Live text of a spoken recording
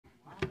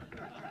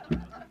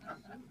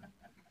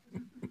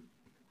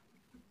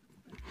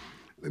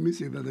Let me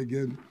say that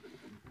again,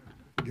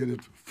 get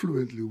it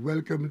fluently.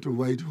 Welcome to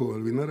Whitehall.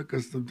 We're not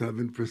accustomed to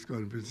having press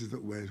conferences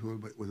at Whitehall,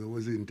 but it was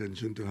always the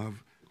intention to have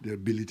the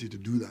ability to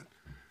do that.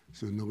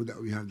 So now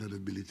that we have that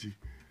ability,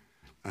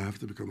 I have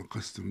to become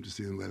accustomed to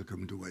saying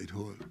welcome to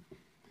Whitehall.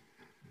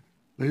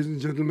 Ladies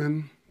and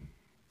gentlemen,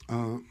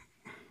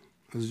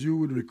 as you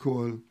would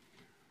recall,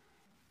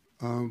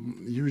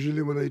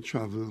 usually when I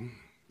travel,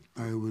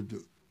 I would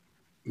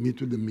meet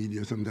with the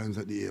media sometimes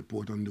at the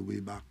airport on the way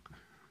back.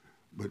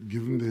 But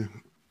given the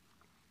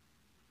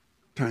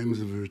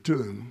times of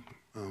return,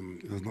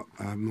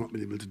 I have not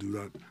been able to do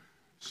that.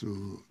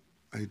 So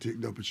I take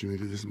the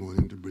opportunity this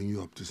morning to bring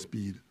you up to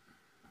speed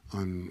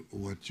on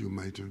what you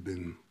might have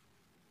been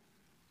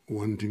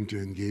wanting to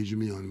engage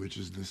me on, which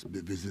is this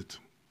visit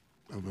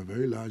of a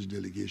very large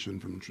delegation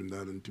from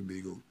Trinidad and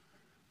Tobago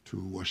to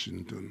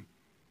Washington.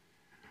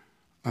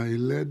 I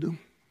led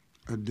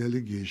a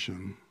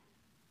delegation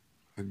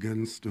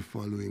against the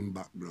following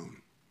background.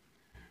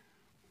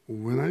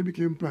 When I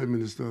became Prime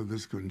Minister of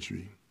this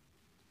country,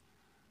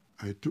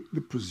 I took the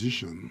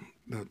position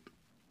that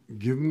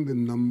given the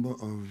number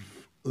of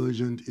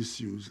urgent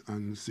issues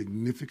and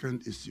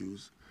significant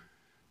issues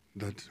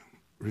that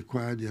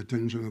required the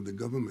attention of the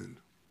government,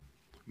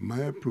 my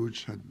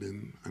approach had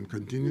been and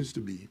continues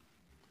to be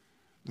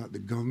that the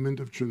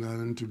government of Trinidad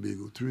and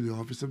Tobago, through the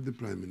office of the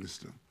Prime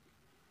Minister,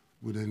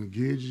 would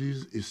engage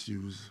these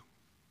issues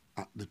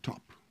at the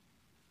top,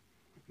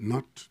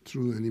 not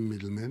through any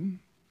middlemen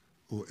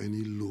or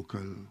any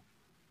local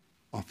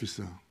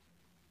officer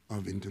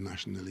of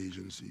international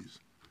agencies.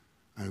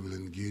 I will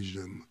engage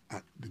them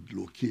at the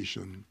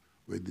location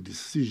where the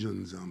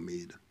decisions are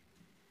made.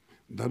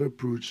 That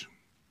approach,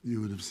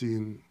 you would have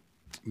seen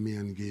me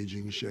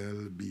engaging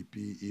Shell,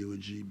 BP,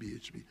 EOG,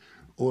 BHP,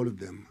 all of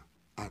them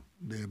at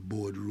their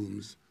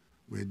boardrooms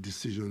where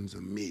decisions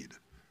are made.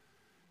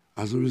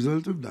 As a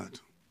result of that,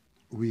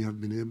 we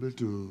have been able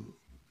to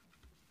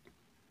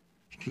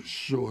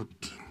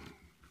short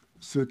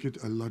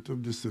circuit a lot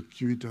of the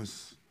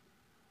circuitous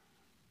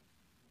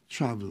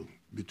travel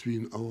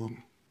between our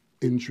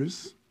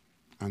interests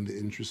and the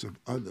interests of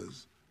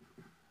others.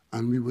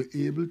 And we were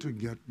able to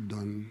get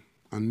done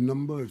a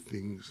number of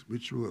things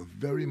which were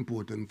very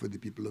important for the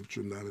people of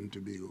Trinidad and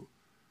Tobago,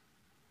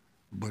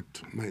 but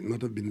might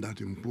not have been that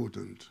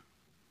important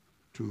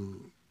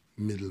to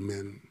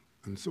middlemen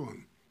and so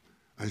on.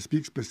 I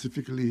speak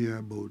specifically here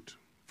about,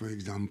 for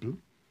example,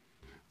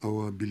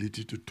 our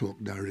ability to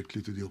talk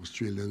directly to the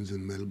Australians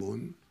in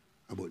Melbourne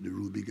about the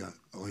Ruby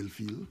oil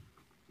field,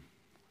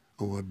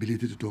 our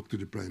ability to talk to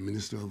the Prime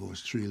Minister of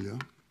Australia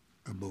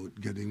about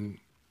getting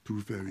 2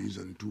 ferries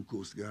and 2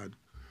 Coast Guard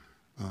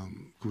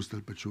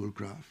coastal patrol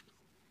craft.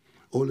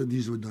 All of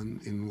these were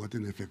done in what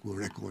in effect were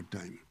record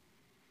time.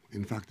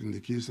 In fact, in the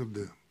case of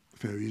the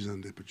ferries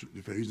and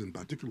the ferries in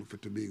particular for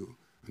Tobago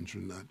and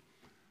Trinidad,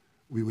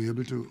 we were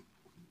able to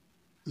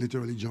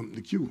literally jump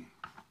the queue.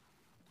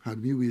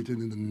 Had we waited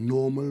in the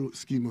normal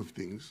scheme of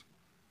things,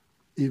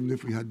 even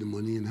if we had the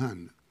money in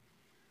hand,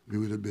 we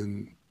would have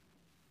been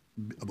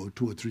about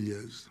 2 or 3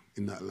 years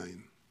in that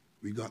line.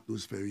 We got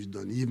those ferries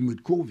done, even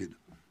with COVID.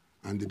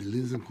 And the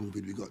delays in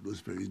COVID, we got those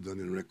ferries done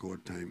in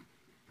record time.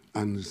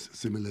 And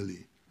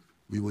similarly,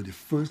 we were the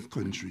first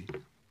country,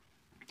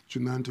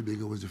 Trinidad and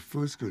Tobago was the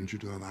first country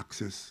to have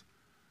access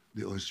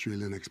to the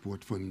Australian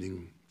export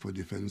funding for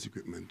defense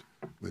equipment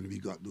when we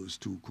got those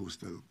 2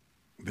 coastal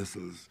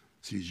vessels,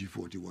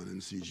 CG-41 and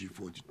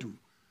CG-42,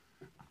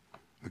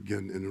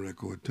 again in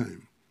record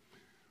time.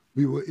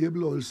 We were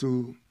able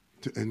also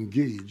to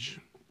engage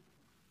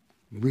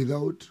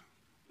without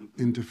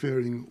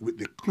interfering with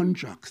the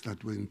contracts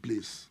that were in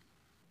place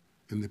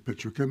in the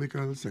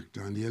petrochemical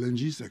sector and the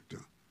LNG sector.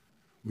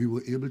 We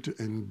were able to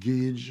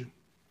engage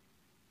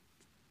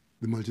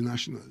the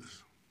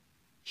multinationals,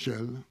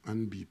 Shell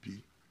and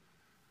BP.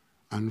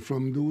 And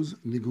from those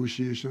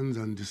negotiations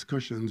and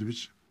discussions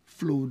which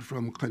flowed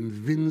from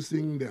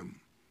convincing them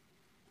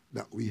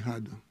that we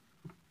had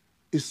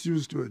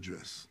issues to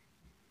address,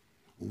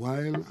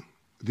 while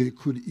they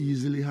could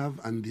easily have,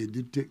 and they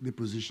did take the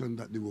position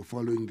that they were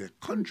following their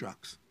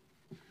contracts,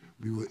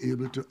 we were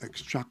able to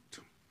extract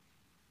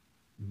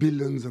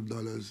billions of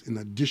dollars in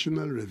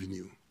additional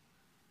revenue,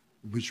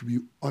 which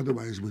we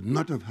otherwise would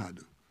not have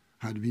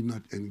had we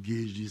not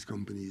engaged these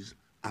companies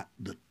at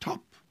the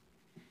top.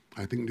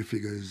 I think the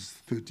figure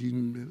is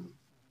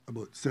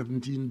about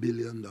 $17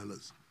 billion.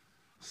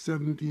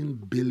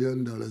 $17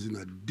 billion in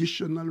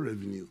additional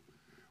revenue,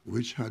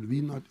 which had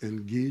we not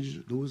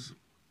engaged those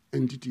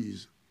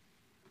entities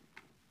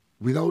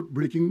without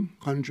breaking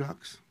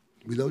contracts,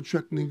 without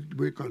threatening to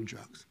break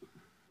contracts,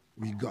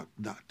 we got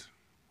that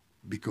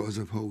because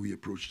of how we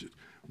approached it.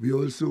 We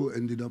also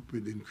ended up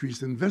with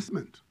increased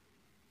investment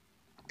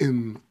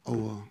in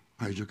our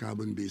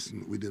hydrocarbon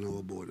basin within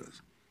our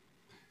borders.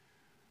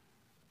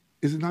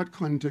 It's in that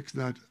context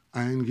that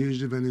I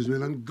engaged the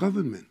Venezuelan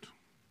government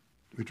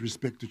with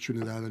respect to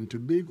Trinidad and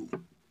Tobago,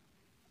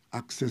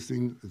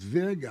 accessing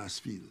their gas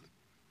field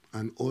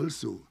and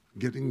also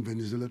getting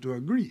Venezuela to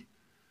agree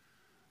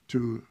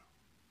to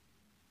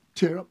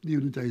tear up the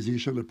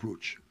unitization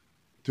approach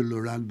to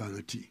Laurent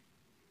Banati,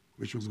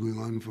 which was going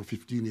on for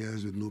 15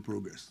 years with no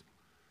progress,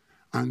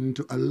 and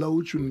to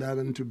allow Trinidad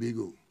and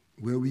Tobago,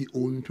 where we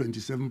own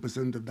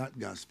 27% of that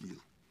gas field,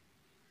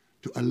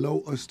 to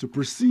allow us to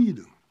proceed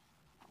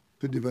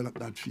to develop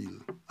that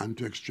field and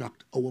to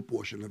extract our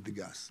portion of the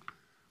gas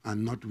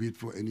and not wait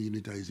for any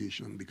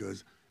unitization,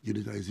 because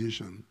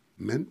unitization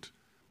meant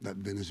that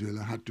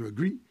Venezuela had to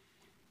agree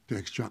to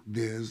extract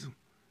theirs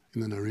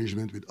in an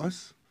arrangement with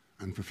us,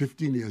 and for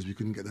 15 years we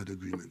couldn't get that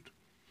agreement.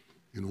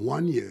 In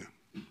 1 year,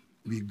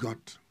 we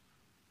got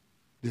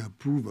the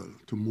approval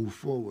to move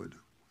forward,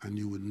 and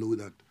you would know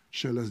that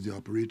Shell, as the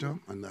operator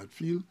on that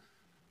field,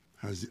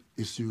 has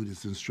issued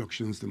its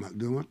instructions to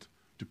McDermott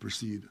to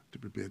proceed to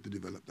prepare to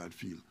develop that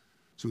field.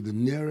 So the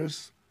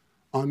nearest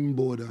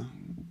on-border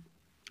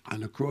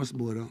and a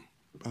cross-border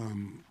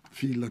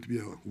field that we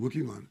are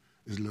working on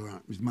is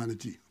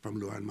Manatee, from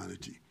Laurent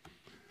Manatee.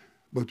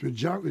 But with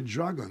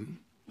Dragon,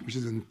 which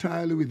is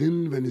entirely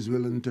within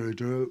Venezuelan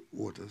territorial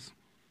waters,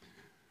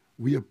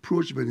 we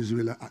approached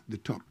Venezuela at the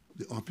top,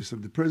 the office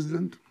of the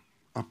president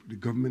of the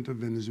government of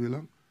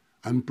Venezuela,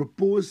 and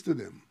proposed to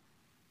them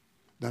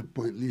that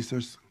Point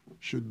Lisa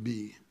should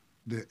be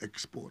their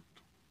export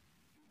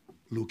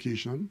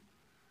location.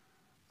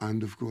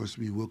 And of course,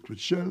 we worked with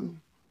Shell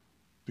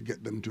to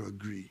get them to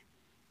agree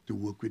to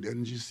work with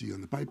NGC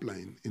on the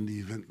pipeline in the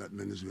event that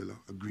Venezuela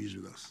agrees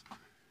with us.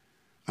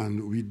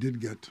 And we did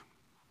get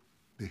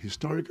the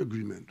historic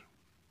agreement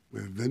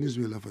where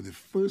Venezuela, for the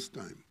first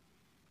time,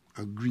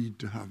 agreed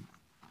to have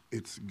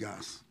its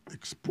gas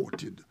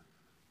exported,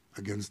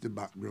 against the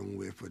background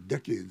where for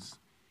decades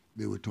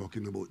they were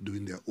talking about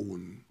doing their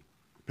own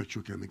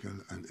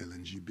petrochemical and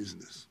LNG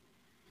business.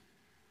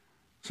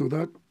 So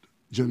that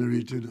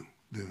generated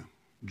the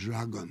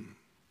Dragon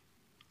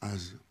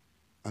as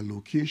a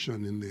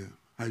location in the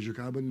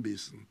hydrocarbon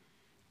basin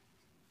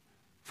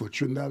for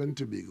Trinidad and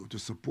Tobago to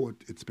support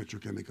its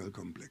petrochemical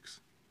complex.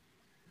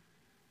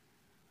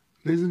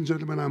 Ladies and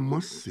gentlemen, I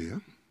must say,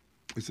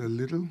 it's a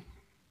little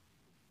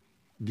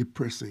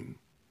depressing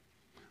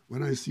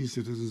when I see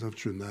citizens of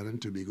Trinidad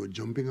and Tobago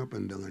jumping up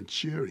and down and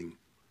cheering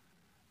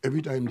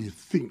every time they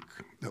think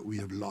that we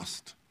have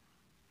lost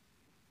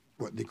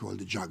what they call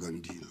the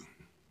Dragon deal.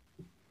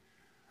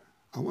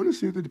 I want to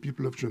say to the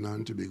people of Trinidad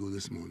and Tobago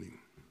this morning,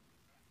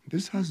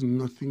 this has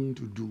nothing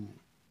to do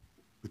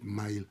with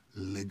my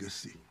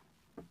legacy.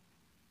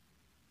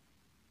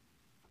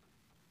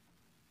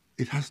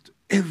 It has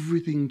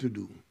everything to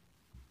do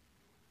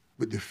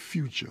with the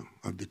future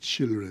of the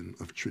children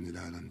of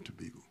Trinidad and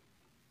Tobago.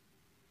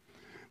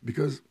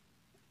 Because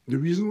the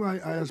reason why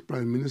I, as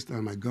Prime Minister,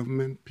 and my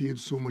government paid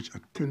so much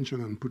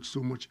attention and put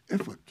so much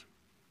effort,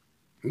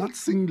 not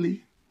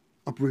singly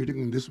operating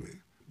in this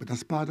way, but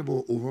as part of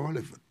our overall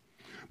effort.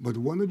 But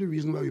one of the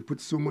reasons why we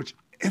put so much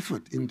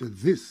effort into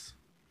this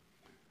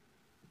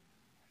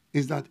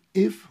is that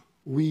if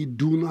we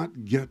do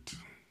not get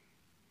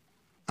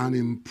an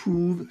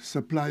improved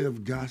supply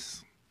of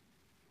gas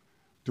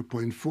to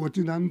Point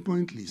Fortin and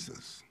Point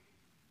Lisas,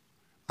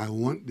 I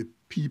want the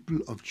people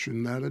of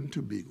Trinidad and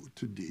Tobago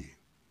today,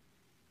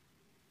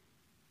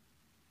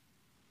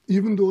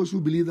 even those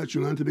who believe that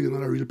Trinidad and Tobago is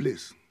not a real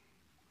place,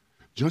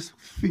 just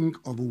think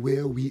of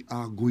where we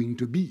are going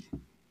to be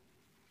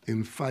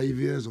in 5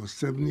 years or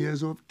 7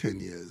 years or 10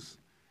 years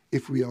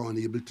if we are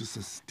unable to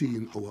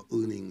sustain our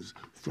earnings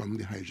from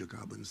the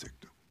hydrocarbon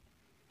sector.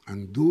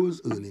 And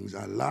those earnings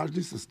are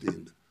largely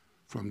sustained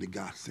from the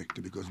gas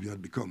sector because we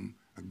have become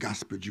a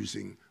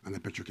gas-producing and a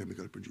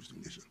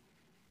petrochemical-producing nation.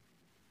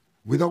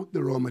 Without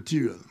the raw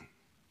material,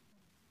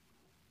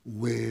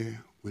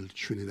 where will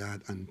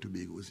Trinidad and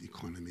Tobago's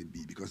economy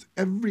be? Because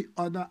every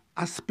other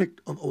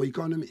aspect of our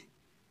economy,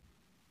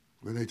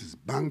 whether it is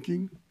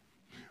banking,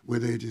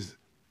 whether it is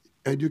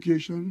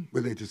education,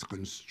 whether it is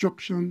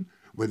construction,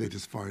 whether it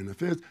is foreign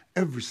affairs,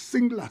 every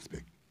single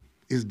aspect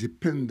is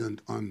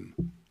dependent on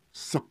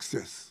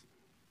success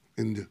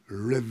in the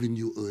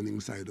revenue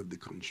earning side of the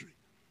country.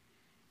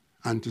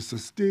 And to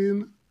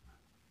sustain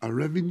a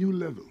revenue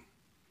level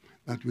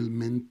that will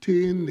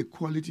maintain the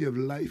quality of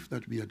life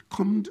that we had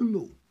come to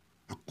know,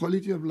 a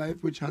quality of life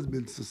which has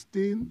been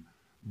sustained,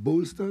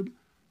 bolstered,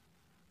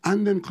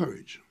 and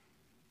encouraged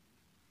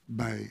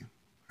by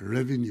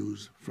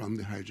revenues from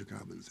the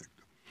hydrocarbon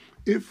sector.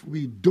 If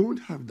we don't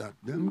have that,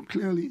 then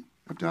clearly we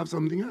have to have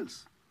something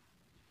else.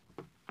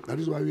 That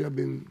is why we have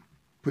been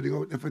putting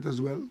out effort as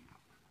well.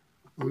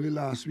 Only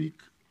last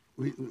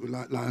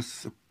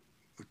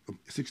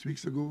 6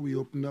 weeks ago, we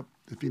opened up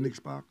the Phoenix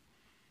Park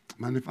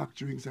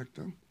manufacturing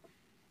sector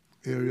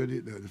area,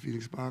 the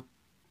Phoenix Park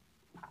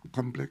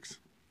complex,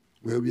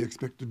 where we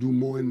expect to do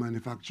more in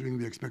manufacturing,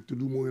 we expect to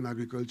do more in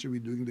agriculture, we're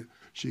doing the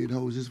shade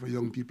houses for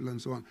young people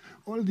and so on.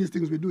 All these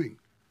things we're doing.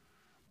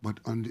 But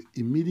on the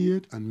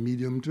immediate and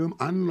medium-term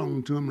and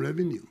long-term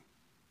revenue,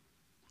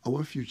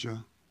 our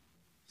future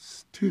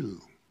still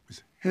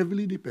is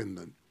heavily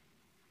dependent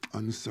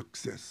on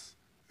success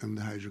in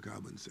the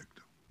hydrocarbon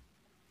sector.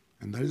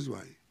 And that is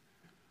why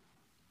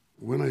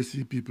when I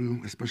see people,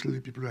 especially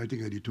people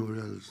writing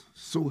editorials,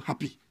 so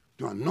happy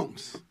to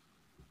announce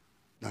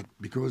that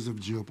because of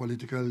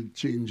geopolitical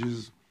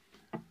changes,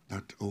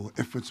 that our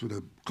efforts would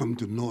have come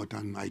to naught,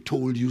 and I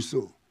told you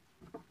so.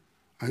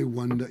 I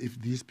wonder if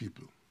these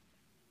people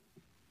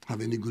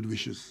have any good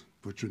wishes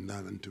for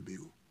Trinidad and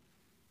Tobago.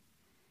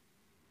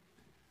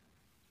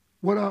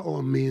 What are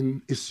our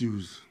main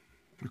issues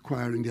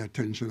requiring the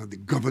attention of the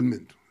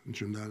government in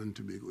Trinidad and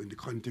Tobago in the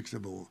context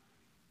of our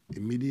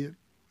immediate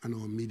and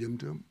our medium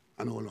term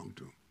and our long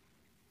term?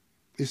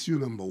 Issue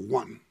number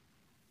one,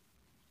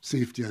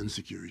 safety and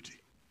security.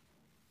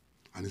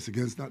 And it's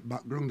against that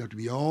background that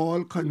we are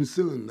all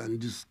concerned and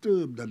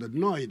disturbed and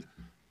annoyed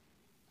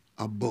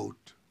about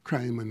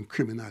crime and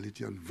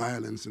criminality and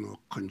violence in our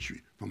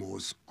country, from our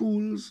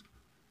schools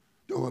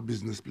to our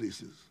business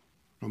places,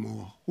 from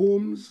our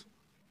homes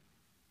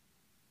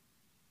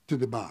to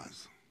the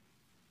bars.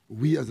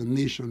 We as a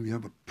nation, we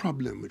have a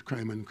problem with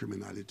crime and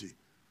criminality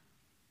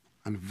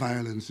and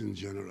violence in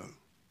general.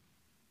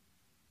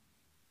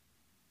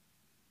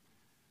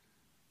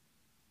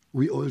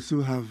 We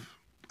also have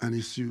an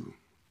issue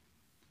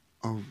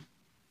of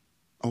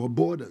our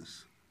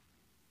borders.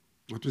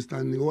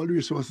 Notwithstanding all the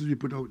resources we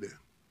put out there,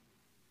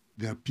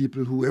 there are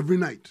people who every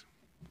night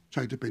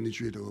try to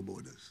penetrate our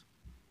borders,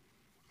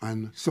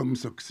 and some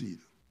succeed.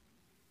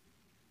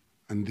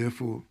 And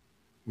therefore,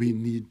 we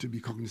need to be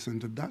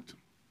cognizant of that,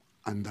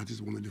 and that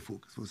is one of the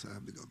focus for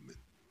of the government.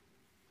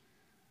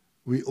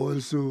 We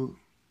also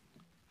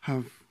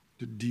have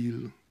to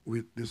deal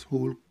with this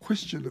whole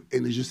question of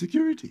energy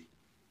security,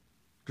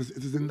 because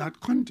it is in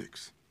that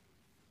context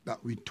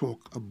that we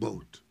talk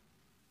about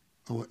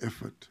our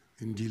effort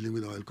in dealing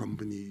with oil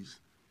companies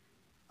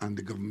and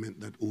the government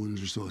that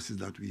owns resources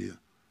that we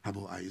have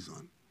our eyes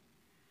on.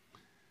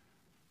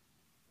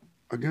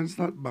 Against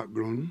that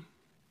background,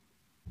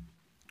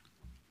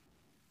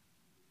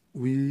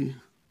 we,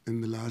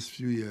 in the last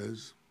few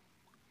years,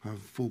 have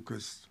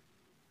focused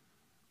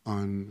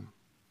on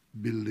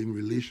building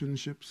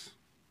relationships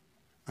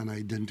and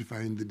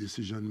identifying the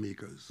decision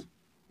makers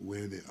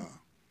where they are.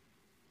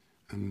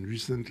 And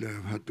recently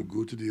I've had to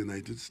go to the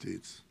United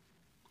States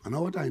on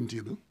our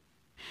timetable,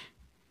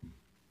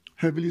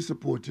 heavily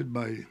supported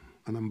by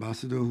an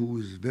ambassador who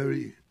is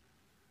very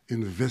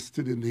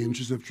invested in the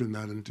interests of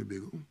Trinidad and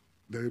Tobago,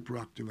 very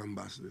proactive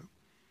ambassador,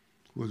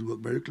 who has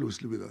worked very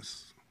closely with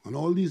us on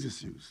all these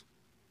issues.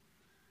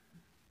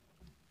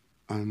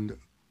 And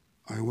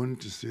I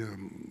want to say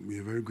we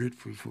are very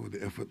grateful for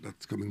the effort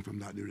that's coming from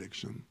that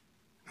direction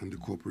and the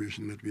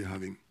cooperation that we're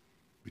having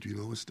between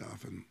our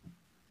staff and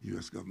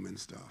U.S. government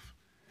staff.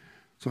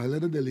 So I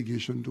led a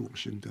delegation to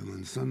Washington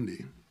on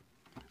Sunday,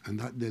 and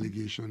that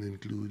delegation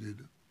included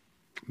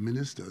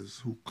ministers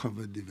who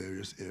covered the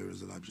various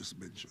areas that I've just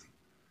mentioned.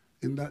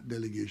 In that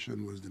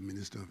delegation was the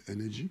Minister of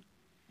Energy,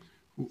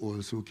 who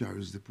also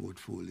carries the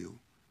portfolio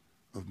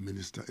of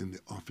Minister in the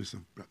Office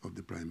of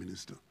the Prime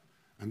Minister.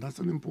 And that's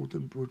an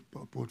important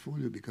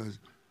portfolio because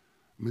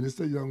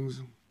Minister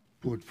Young's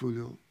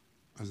portfolio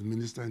as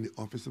Minister in the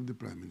Office of the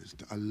Prime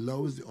Minister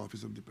allows the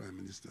Office of the Prime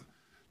Minister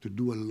to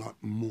do a lot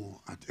more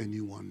at any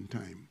one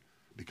time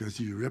because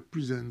he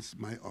represents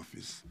my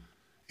office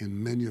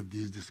in many of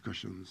these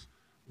discussions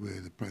where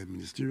the Prime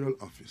Ministerial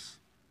Office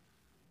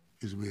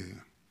is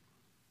where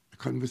the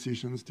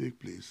conversations take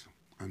place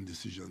and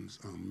decisions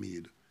are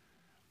made.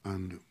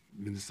 And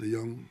Minister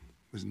Young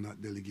was in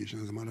that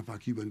delegation. As a matter of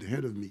fact, he went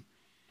ahead of me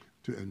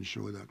to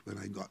ensure that when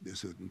I got there,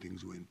 certain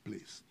things were in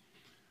place.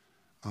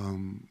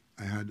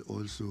 I had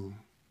also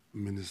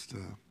Minister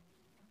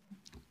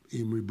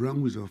Amory Brown,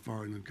 who is our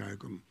Foreign and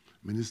CARICOM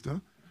Minister,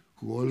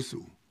 who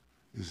also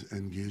is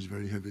engaged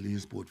very heavily,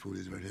 his portfolio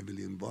is very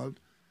heavily involved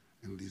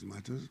in these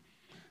matters.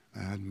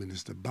 I had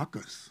Minister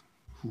Bacchus,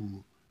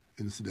 who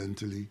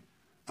incidentally,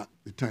 at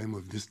the time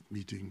of this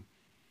meeting,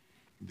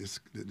 this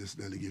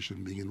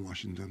delegation being in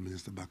Washington,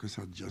 Minister Bacchus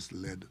had just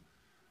led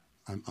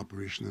an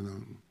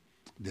operational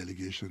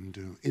delegation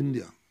to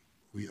India.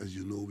 We, as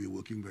you know, we're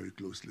working very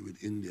closely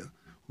with India,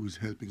 who's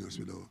helping us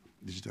with our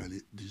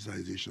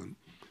digitization.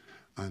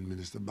 And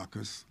Minister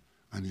Bacchus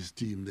and his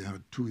team, they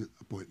had two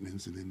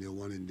appointments in India,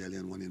 one in Delhi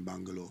and one in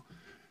Bangalore.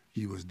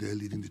 He was there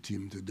leading the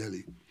team to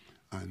Delhi,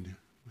 and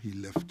he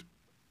left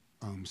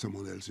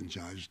someone else in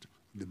charge,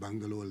 the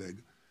Bangalore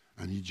leg,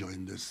 and he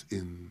joined us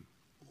in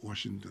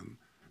Washington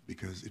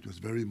because it was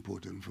very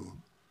important for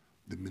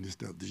the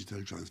Minister of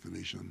Digital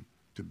Transformation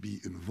to be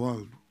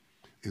involved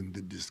in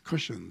the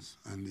discussions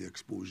and the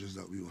exposures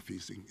that we were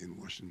facing in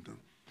Washington.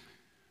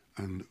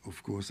 And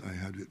of course, I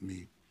had with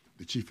me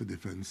the Chief of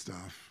Defense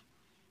Staff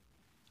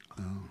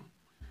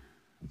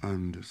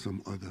and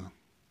some other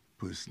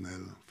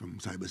personnel from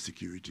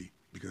cybersecurity,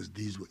 because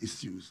these were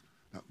issues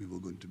that we were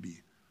going to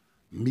be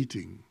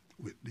meeting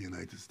with the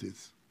United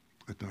States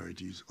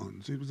authorities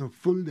on. So it was a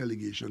full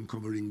delegation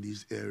covering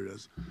these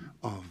areas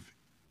of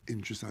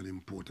interest and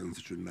importance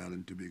to Trinidad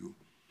and Tobago.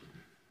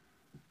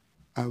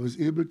 I was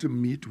able to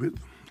meet with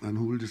and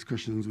hold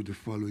discussions with the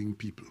following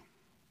people: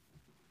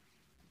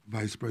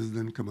 Vice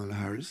President Kamala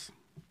Harris,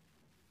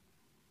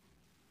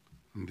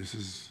 and this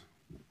is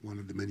one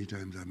of the many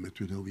times I've met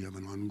with her. We have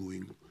an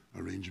ongoing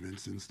arrangement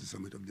since the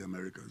Summit of the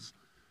Americas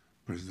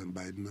President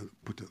Biden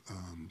put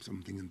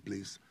something in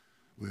place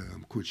where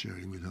I'm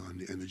co-chairing with her on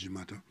the energy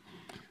matter.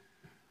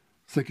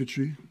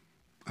 Secretary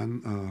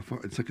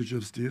Secretary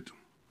of State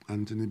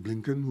Anthony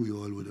Blinken, who you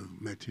all would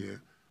have met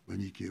here when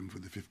he came for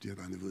the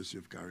 50th anniversary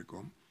of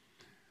CARICOM.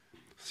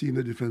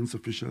 Senior defense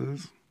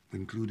officials,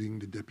 including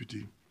the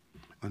Deputy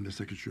Under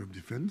Secretary of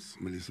Defense,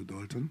 Melissa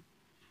Dalton.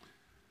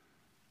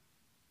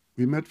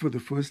 We met for the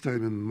first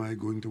time in my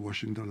going to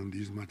Washington on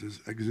these matters,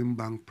 Exim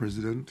Bank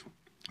President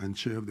and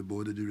Chair of the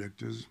Board of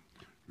Directors,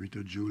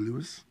 Rita Joe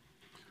Lewis,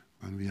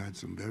 and we had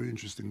some very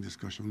interesting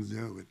discussions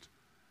there,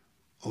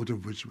 out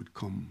of which would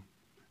come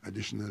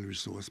additional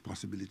resource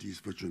possibilities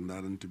for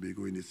Trinidad and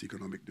Tobago in its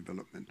economic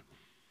development.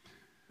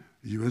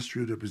 U.S.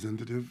 Trade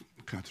Representative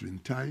Catherine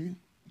Tai,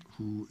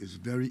 who is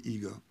very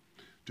eager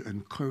to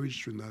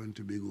encourage Trinidad and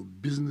Tobago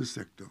business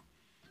sector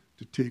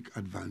to take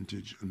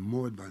advantage and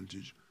more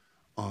advantage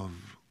of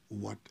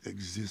what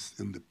exists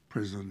in the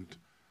present,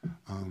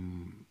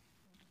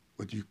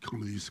 what you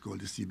commonly used to call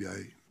the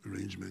CBI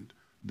arrangement.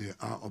 There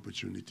are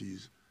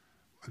opportunities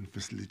and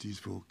facilities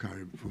for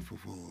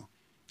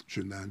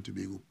Trinidad and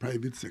Tobago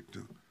private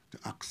sector to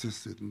access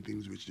certain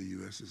things which the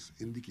U.S. is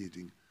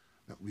indicating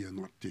that we are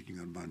not taking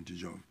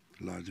advantage of,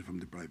 largely from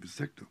the private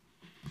sector.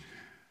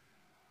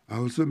 I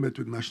also met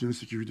with National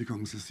Security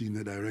Council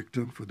Senior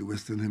Director for the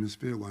Western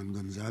Hemisphere, Juan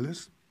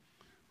Gonzalez,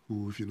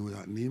 who, if you know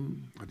that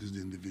name, that is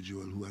the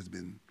individual who has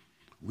been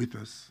with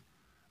us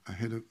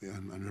ahead of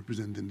and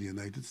representing the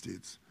United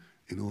States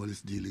in all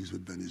its dealings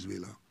with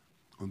Venezuela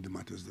on the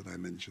matters that I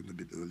mentioned a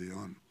bit earlier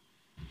on.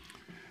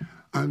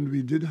 And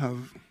we did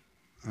have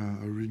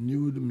a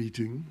renewed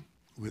meeting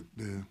with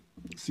the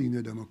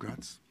senior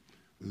Democrats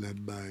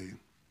led by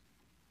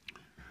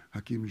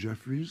Hakeem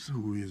Jeffries,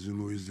 who is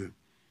the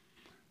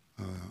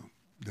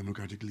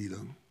Democratic leader,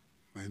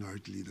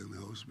 minority leader in the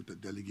House, with a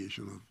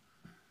delegation of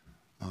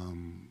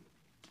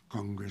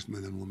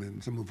congressmen and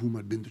women, some of whom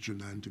had been to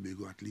Trinidad and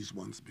Tobago at least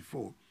once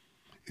before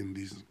in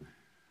these.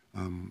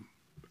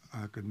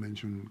 I could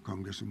mention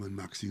Congresswoman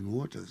Maxine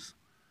Waters.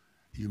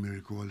 You may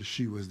recall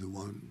she was the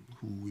one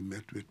who we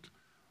met with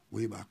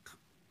way back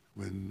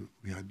when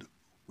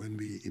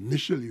we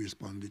initially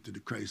responded to the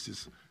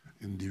crisis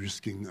in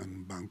de-risking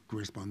and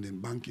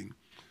correspondent banking,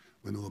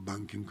 when our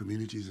banking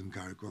communities in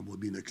CARICOM were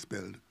being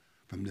expelled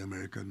from the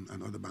American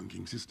and other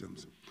banking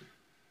systems.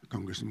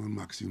 Congresswoman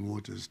Maxine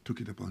Waters took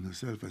it upon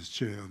herself as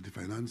chair of the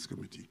Finance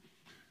Committee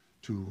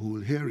to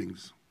hold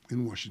hearings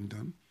in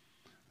Washington,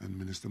 and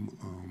Minister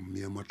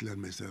Mia Motley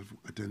and myself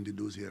attended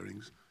those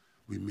hearings.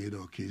 We made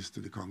our case to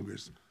the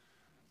Congress,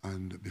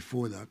 and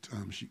before that,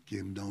 she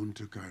came down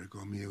to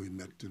CARICOM here. We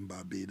met in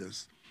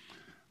Barbados,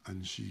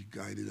 and she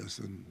guided us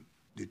and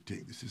did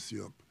take this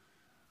issue up.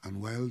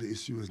 And while the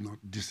issue has not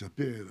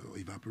disappeared or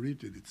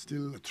evaporated, it's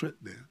still a threat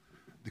there.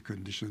 The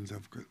conditions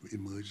have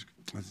emerged,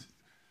 has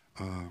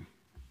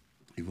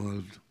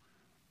evolved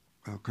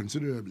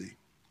considerably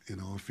in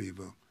our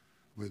favor,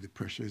 where the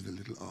pressure is a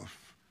little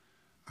off,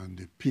 and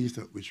the pace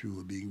at which we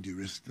were being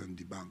de-risked and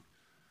debanked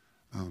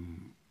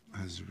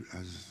has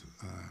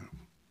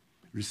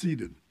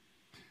receded.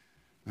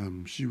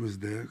 She was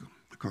there,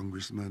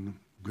 Congressman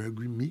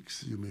Gregory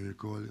Meeks, you may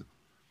recall.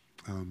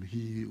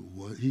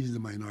 He's the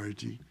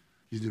minority.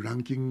 He's the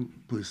ranking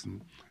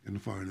person in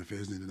foreign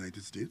affairs in the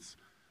United States.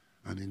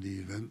 And in the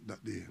event that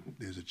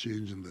there's a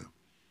change in the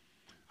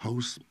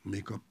House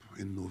makeup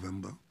in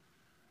November,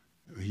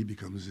 he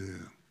becomes the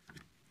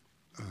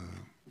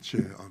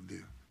chair of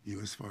the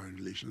U.S. Foreign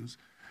Relations.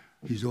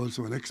 He's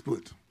also an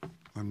expert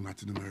on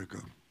Latin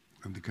America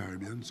and the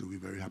Caribbean, so we're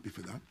very happy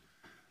for that.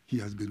 He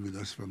has been with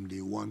us from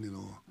day one in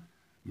our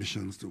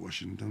missions to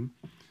Washington.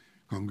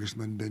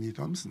 Congressman Benny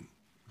Thompson,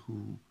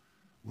 who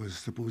was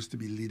supposed to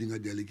be leading a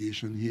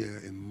delegation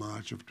here in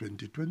March of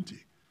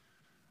 2020,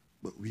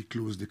 but we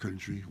closed the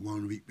country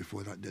 1 week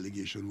before that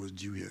delegation was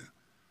due here.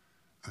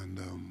 And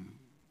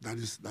that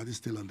is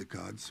still on the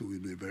cards, so we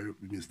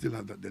may still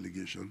have that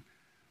delegation,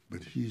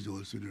 but he's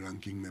also the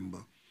ranking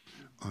member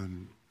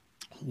on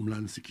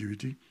Homeland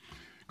Security.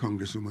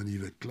 Congresswoman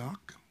Yvette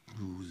Clark,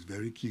 who is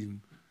very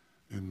keen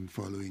in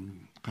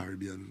following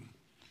Caribbean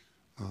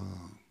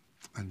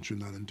and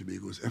Trinidad and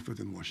Tobago's effort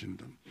in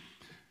Washington.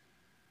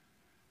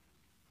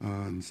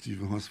 And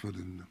Stephen Hosford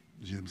and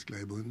James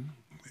Clyburn,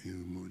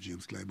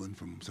 James Clyburn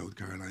from South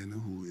Carolina,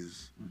 who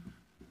is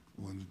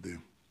one of the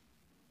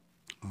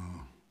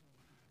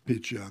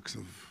patriarchs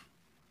of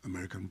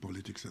American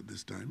politics at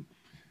this time.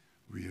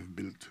 We have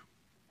built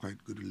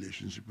quite good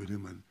relationship with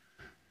him, and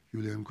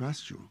Julian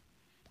Castro,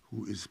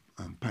 who is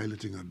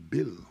piloting a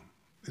bill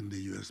in the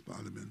U.S.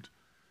 Parliament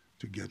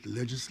to get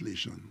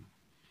legislation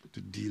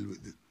to deal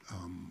with the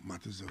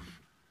matters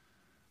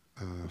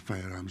of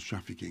firearms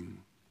trafficking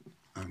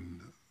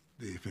and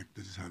the effect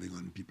that it's having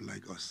on people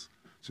like us.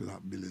 So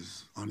that bill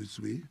is on its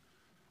way.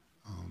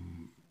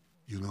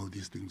 You know how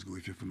these things go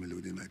if you're familiar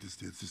with the United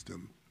States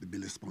system. The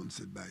bill is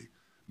sponsored by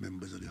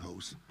members of the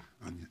House,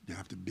 and they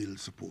have to build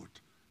support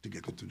to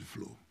get it to the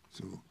floor.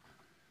 So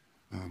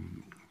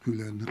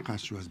Julian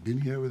Castro has been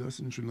here with us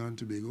in Trinidad and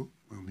Tobago.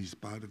 He's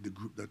part of the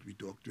group that we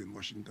talked to in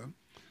Washington.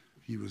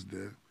 He was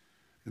there.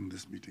 in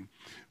this meeting.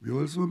 We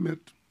also met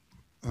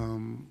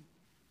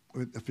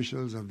with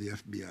officials of the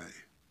FBI.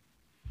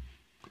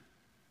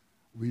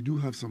 We do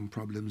have some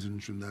problems in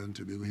Trinidad and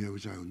Tobago here,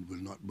 which I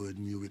will not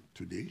burden you with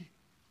today,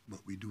 but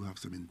we do have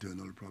some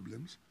internal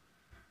problems.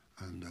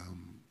 And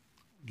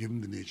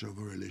given the nature of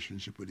our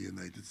relationship with the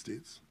United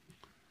States,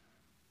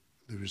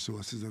 the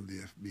resources of the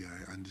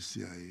FBI and the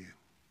CIA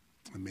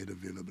are made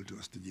available to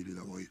us to deal with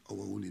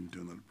our own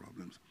internal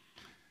problems.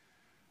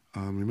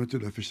 We met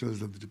with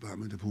officials of the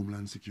Department of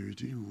Homeland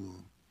Security who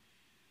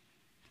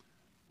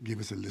gave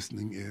us a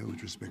listening ear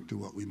with respect to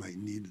what we might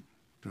need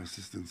to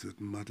assist in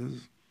certain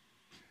matters.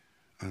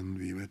 And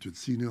we met with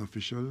senior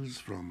officials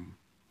from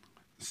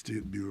the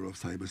State Bureau of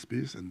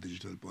Cyberspace and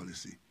Digital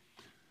Policy.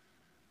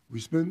 We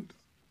spent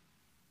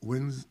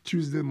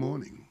Tuesday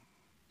morning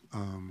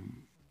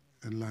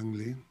in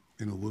Langley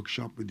in a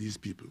workshop with these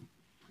people,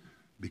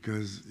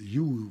 because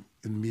you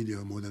in media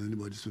more than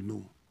anybody should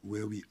know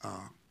where we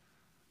are,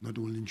 not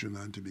only in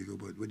Trinidad and Tobago,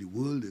 but where the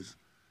world is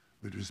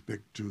with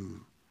respect to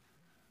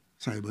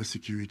cyber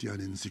security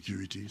and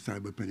insecurity,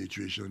 cyber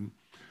penetration,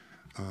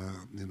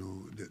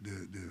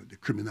 the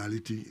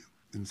criminality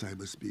in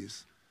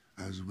cyberspace,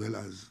 as well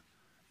as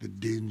the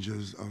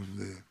dangers of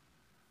the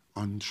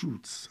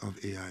untruths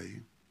of AI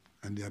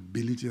and the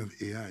ability of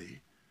AI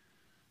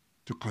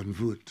to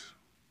convert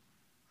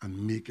and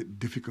make it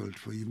difficult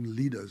for even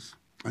leaders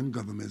and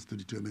governments to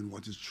determine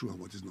what is true and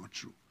what is not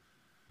true.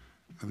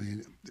 I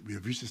mean, we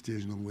have reached a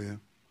stage now where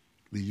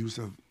the use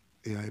of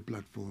AI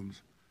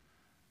platforms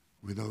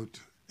without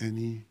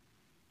any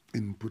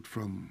input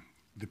from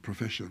the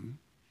profession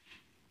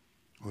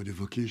or the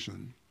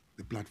vocation,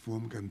 the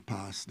platform can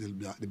pass the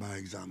bar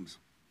exams.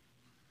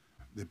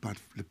 The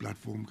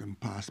platform can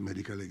pass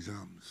medical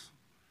exams.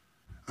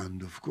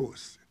 And of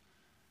course,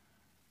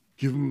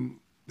 given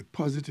the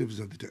positives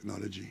of the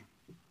technology,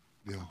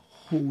 there are a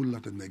whole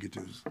lot of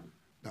negatives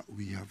that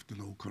we have to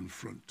now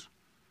confront.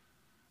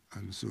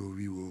 And so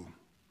we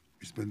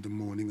spent the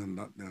morning on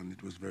that, and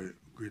it was very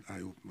great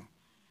eye-opener.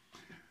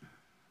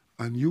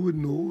 And you would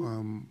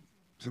know,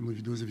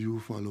 those of you who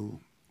follow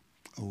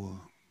our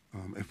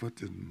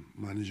effort in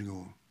managing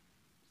our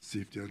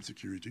safety and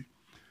security,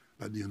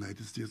 that the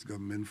United States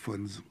government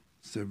funds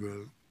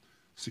several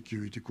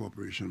security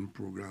cooperation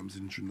programs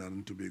in Trinidad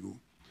and Tobago,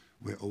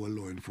 where our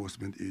law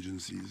enforcement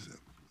agencies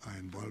are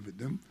involved with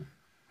them.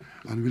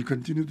 And we'll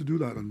continue to do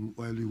that, and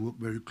while we work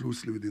very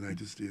closely with the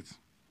United States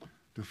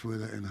to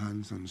further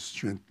enhance and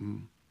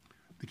strengthen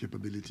the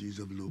capabilities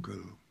of local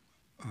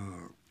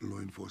law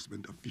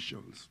enforcement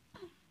officials.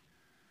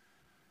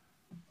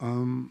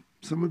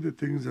 Some of the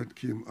things that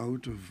came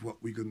out of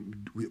what we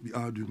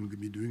are going to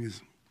be doing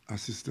is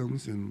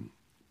assistance in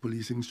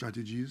policing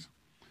strategies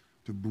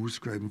to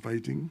boost crime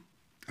fighting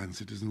and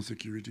citizen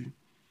security,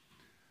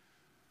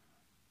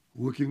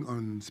 working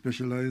on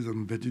specialized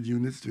and vetted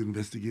units to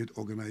investigate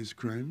organized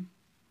crime,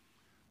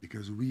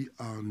 because we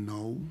are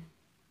now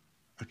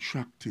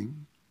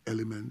attracting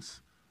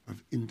elements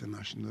of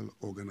international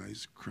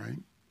organized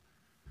crime,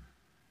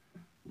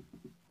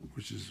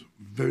 which is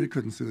very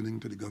concerning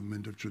to the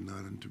government of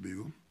Trinidad and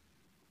Tobago.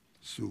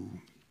 So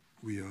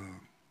we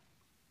are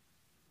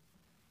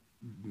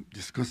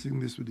discussing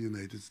this with the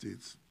United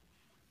States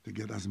to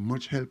get as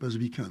much help as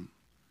we can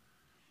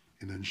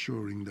in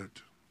ensuring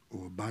that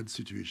our bad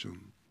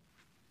situation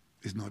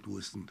is not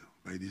worsened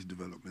by these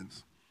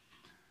developments.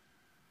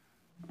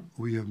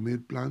 We have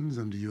made plans,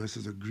 and the U.S.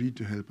 has agreed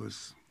to help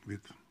us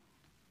with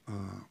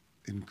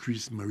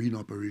increased marine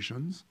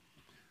operations.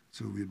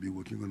 So we'll be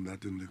working on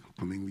that in the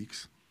coming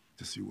weeks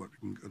to see what we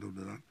can get out of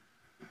that.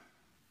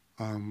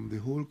 The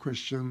whole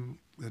question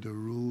that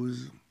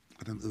arose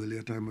at an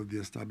earlier time of the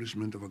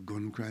establishment of a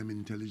gun crime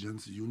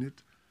intelligence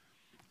unit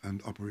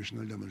and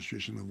operational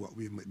demonstration of what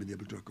we've been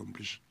able to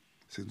accomplish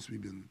since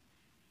we've been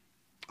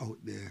out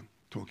there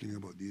talking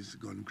about these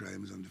gun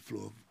crimes and the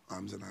flow of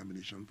arms and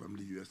ammunition from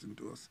the U.S.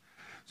 into us.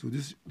 So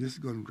this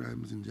gun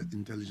crimes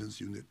intelligence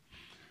unit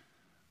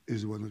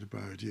is one of the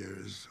priority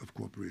areas of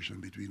cooperation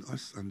between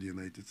us and the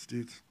United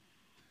States.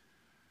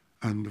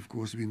 And of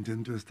course, we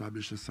intend to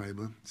establish a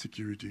cyber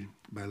security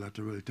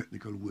bilateral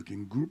technical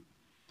working group,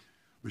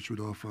 which would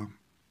offer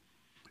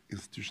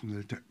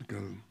institutional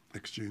technical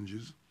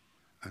exchanges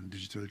and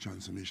digital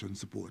transformation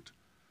support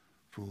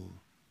for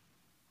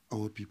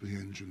our people here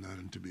in Trinidad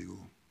and Tobago,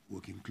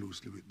 working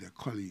closely with their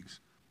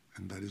colleagues.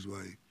 And that is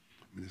why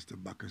Minister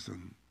Bacchus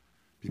and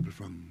people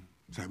from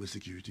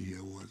cybersecurity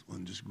here was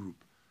on this group,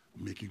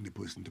 making the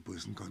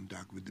person-to-person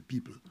contact with the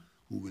people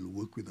who will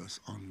work with us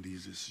on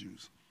these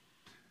issues.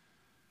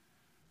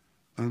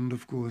 And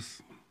of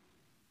course,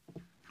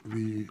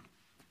 we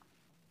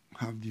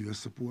have the US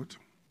support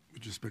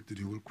with respect to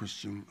the whole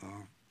question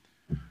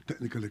of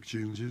technical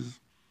exchanges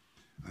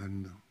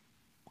and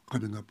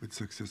coming up with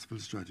successful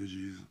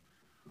strategies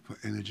for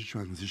energy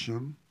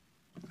transition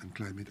and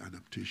climate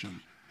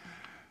adaptation.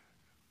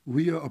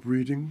 We are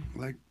operating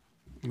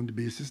on the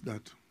basis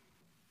that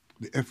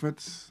the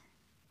efforts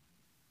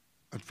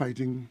at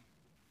fighting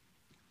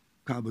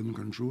carbon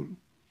control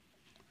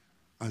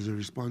as a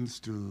response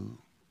to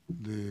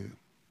the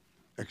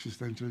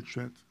existential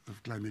threat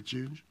of climate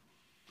change,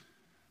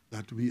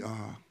 that we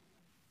are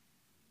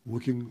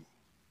working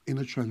in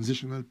a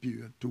transitional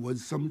period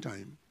towards some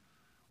time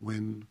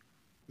when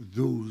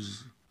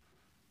those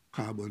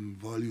carbon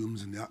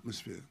volumes in the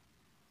atmosphere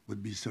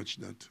would be such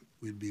that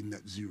we'd be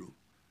net zero.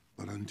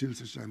 But until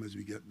such time as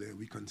we get there,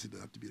 we consider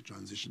that to be a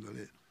transitional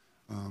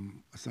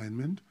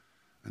assignment,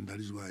 and that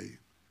is why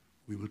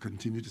we will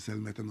continue to sell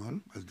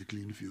methanol as the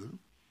clean fuel.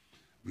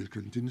 We'll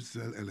continue to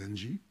sell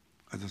LNG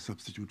as a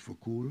substitute for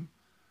coal,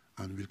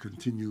 and we'll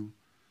continue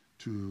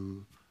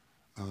to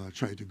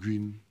try to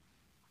green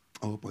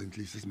our Point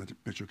Leases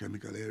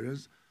petrochemical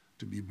areas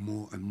to be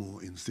more and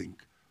more in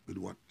sync with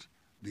what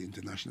the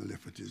international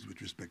effort is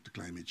with respect to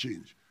climate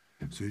change.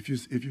 So if you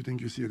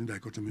think you see any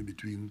dichotomy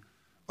between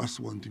us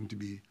wanting to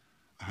be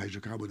a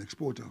hydrocarbon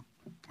exporter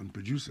and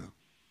producer,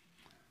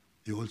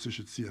 you also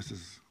should see us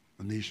as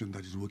a nation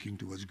that is working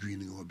towards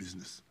greening our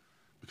business.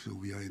 So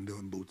we are in there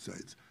on both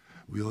sides.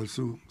 We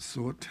also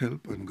sought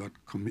help and got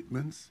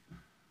commitments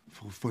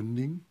for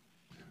funding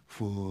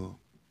for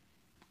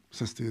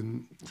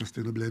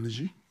sustainable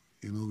energy.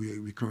 You know,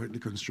 we're currently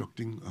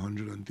constructing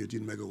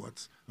 113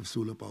 megawatts of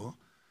solar power.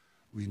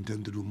 We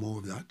intend to do more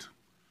of that.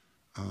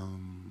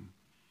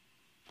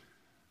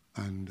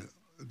 And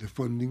the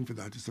funding for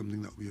that is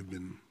something that we have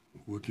been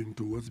working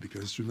towards,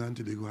 because Trinidad and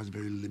Tobago has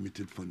very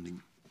limited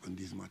funding on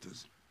these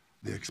matters.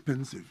 They're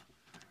expensive,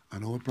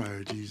 and our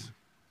priorities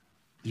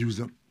use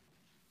up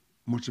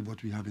much of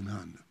what we have in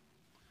hand.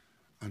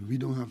 And we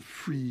don't have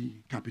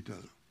free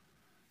capital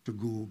to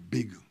go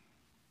big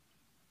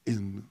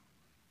in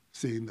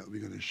saying that we're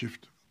going to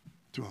shift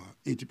to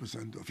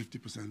 80% or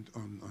 50%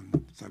 on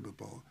cyber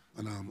power,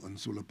 on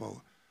solar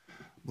power.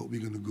 But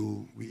we're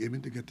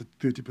aiming to get to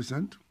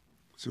 30%.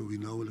 So we're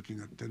now looking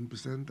at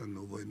 10%, and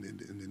over in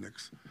the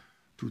next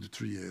 2 to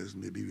 3 years,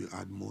 maybe we'll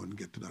add more and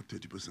get to that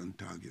 30%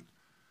 target.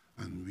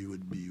 And we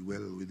would be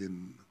well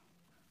within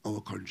our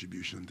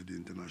contribution to the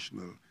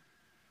international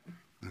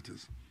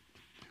matters.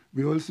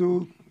 We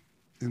also,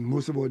 in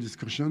most of our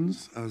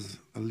discussions, as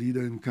a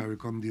leader in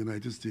CARICOM, the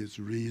United States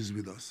raised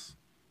with us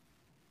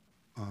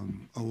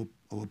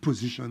our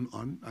position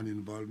on and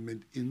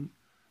involvement in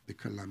the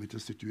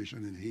calamitous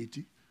situation in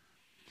Haiti,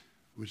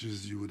 which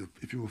is,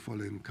 if you were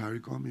following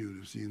CARICOM, you would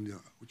have seen the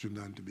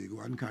Trinidad and Tobago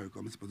and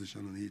CARICOM's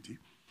position on Haiti.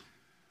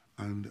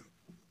 And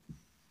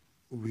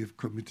we have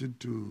committed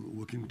to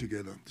working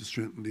together to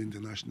strengthen the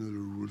international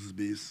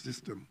rules-based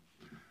system,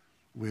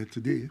 where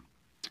today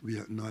we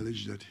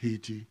acknowledge that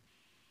Haiti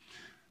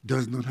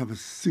does not have a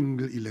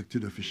single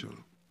elected official.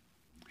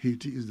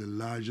 Haiti is the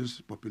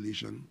largest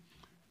population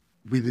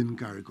within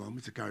CARICOM.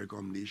 It's a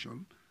CARICOM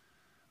nation,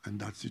 and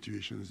that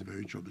situation is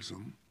very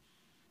troublesome,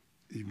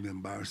 even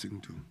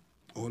embarrassing to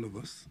all of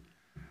us.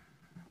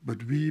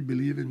 But we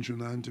believe in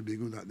Trinidad and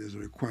Tobago that there's a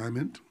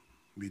requirement.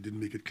 We didn't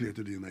make it clear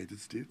to the United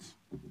States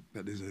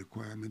that there's a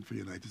requirement for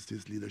United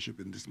States leadership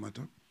in this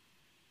matter,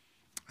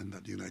 and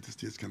that the United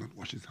States cannot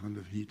wash its hand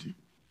of Haiti.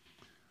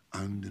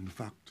 And in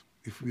fact,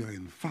 if we are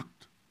in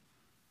fact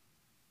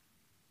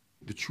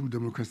the true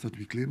Democrats that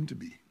we claim to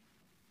be,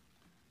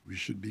 we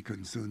should be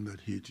concerned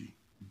that Haiti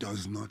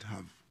does not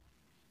have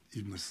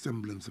even a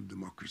semblance of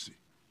democracy.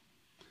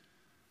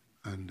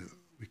 And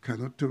we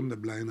cannot turn the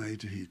blind eye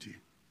to Haiti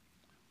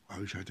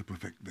while we try to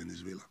perfect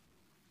Venezuela.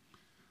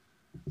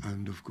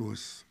 And of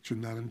course,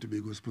 Trinidad and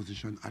Tobago's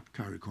position at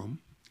CARICOM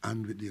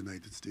and with the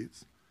United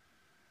States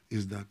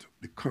is that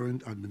the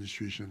current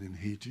administration in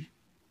Haiti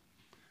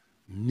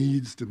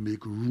needs to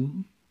make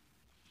room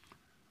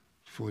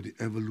for the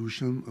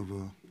evolution of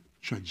a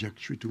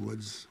trajectory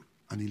towards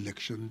an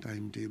election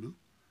timetable,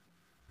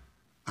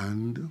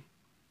 and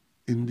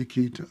an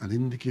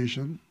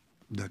indication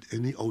that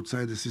any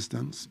outside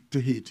assistance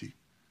to Haiti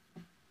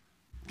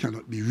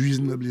cannot be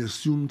reasonably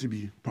assumed to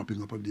be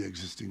propping up of the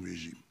existing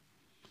regime.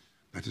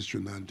 That is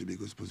Trinidad and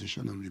Tobago's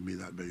position, and we made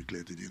that very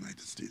clear to the United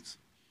States.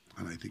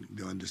 And I think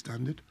they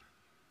understand it,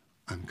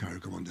 and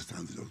CARICOM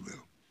understands it as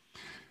well.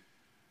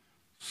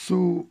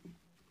 So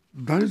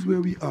that is where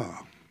we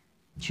are.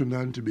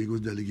 Trinidad and Tobago's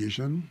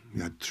delegation,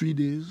 we had 3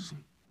 days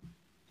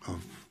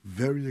of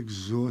very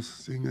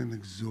exhausting and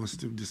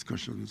exhaustive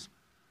discussions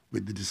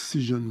with the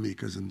decision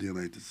makers in the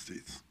United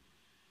States,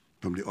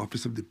 from the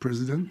office of the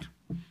president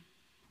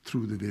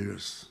through the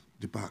various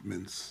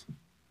departments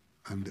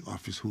and the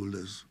office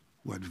holders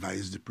who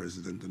advise the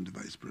president and the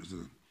vice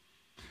president.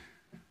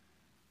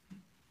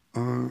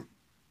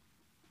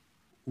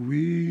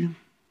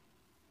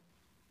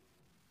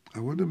 I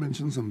want to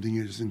mention something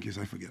here just in case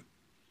I forget.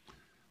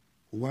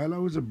 While I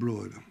was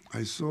abroad,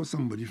 I saw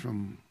somebody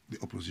from the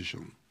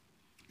opposition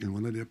in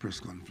one of their press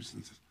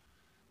conferences.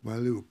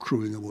 While they were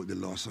crowing about the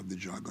loss of the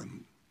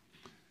Dragon,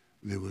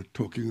 they were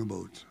talking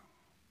about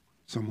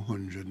some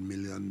 $100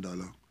 million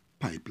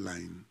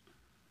pipeline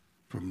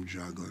from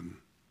Dragon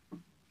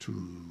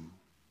to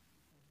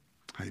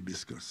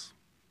Hibiscus.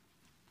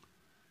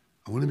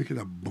 I want to make it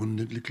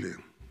abundantly clear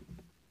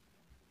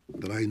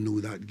that I know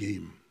that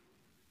game.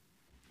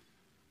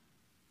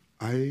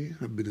 I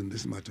have been in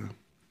this matter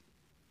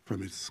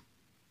from its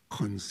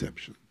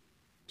conception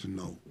to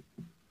now.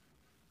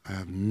 I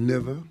have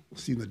never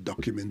seen a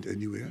document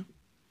anywhere,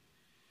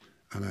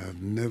 and I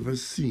have never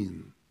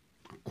seen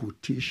a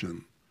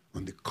quotation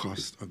on the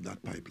cost of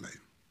that pipeline.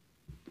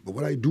 But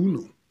what I do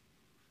know,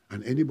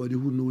 and anybody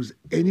who knows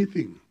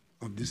anything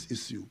of this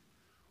issue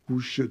who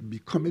should be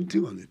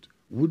commenting on it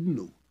would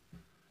know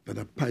that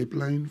a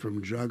pipeline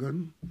from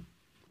Dragon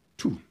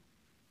to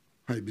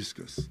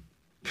Hibiscus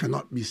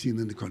cannot be seen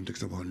in the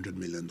context of $100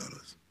 million.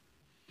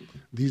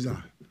 These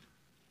are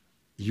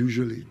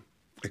usually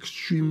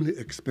extremely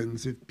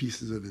expensive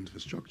pieces of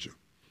infrastructure,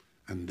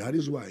 and that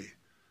is why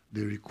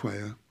they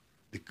require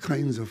the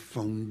kinds of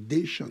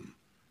foundation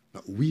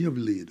that we have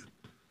laid,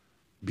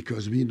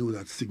 because we know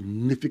that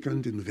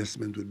significant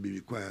investment would be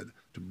required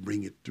to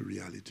bring it to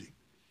reality.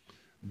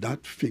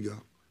 That figure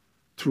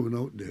thrown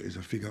out there is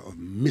a figure of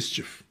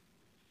mischief,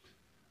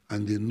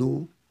 and they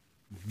know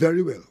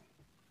very well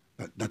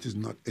that that is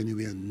not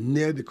anywhere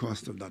near the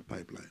cost of that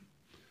pipeline.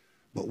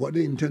 But what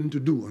they intend to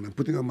do, and I'm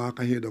putting a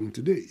marker here down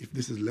today, if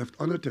this is left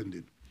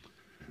unattended,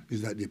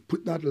 is that they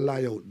put that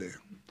lie out there,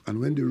 and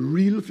when the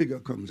real figure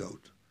comes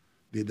out,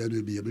 they then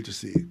will be able to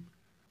say,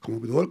 come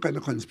up with all kinds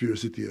of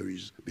conspiracy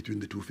theories between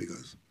the two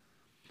figures.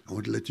 I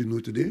want to let you know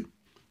today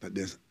that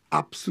there's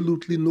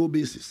absolutely no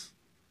basis.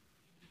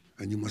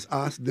 And you must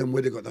ask them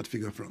where they got that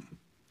figure from.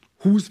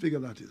 Whose figure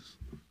that is.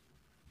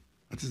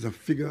 That is a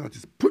figure that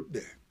is put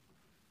there,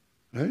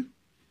 right,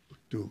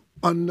 to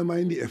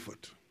undermine the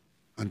effort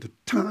and to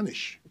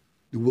tarnish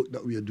the work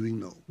that we are doing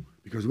now.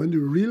 Because when the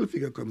real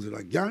figure comes out,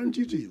 I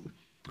guarantee to you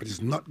that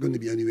it's not going to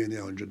be anywhere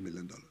near $100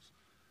 million.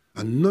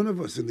 And none of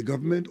us in the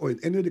government or in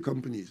any of the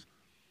companies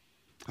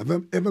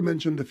have ever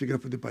mentioned the figure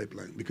for the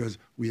pipeline, because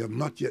we have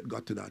not yet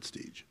got to that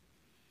stage.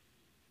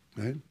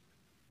 Right?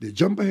 They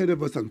jump ahead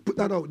of us and put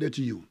that out there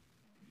to you.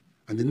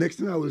 And the next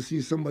thing I will see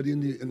somebody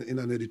in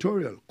an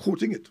editorial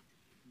quoting it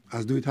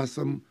as though it has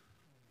some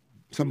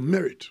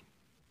merit.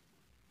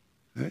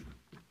 Right?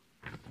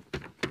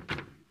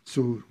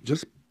 So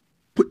just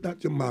put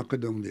that your marker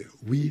down there.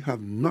 We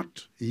have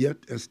not yet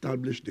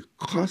established the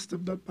cost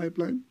of that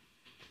pipeline.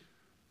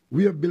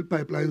 We have built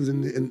pipelines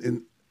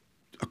in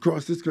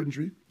across this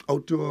country,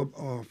 out to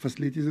our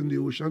facilities in the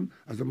ocean.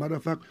 As a matter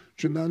of fact,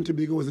 Trinidad and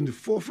Tobago was in the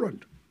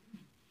forefront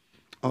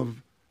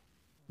of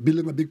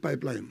building a big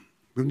pipeline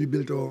when we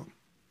built our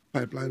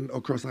pipeline, our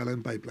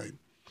cross-island pipeline.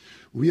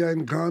 We are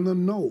in Ghana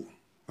now,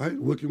 right,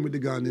 working with the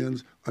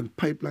Ghanaians on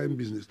pipeline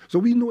business. So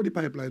we know the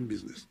pipeline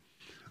business.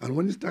 And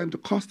when it's time to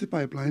cost the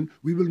pipeline,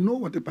 we will know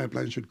what the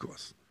pipeline should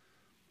cost.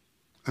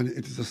 And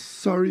it is a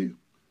sorry,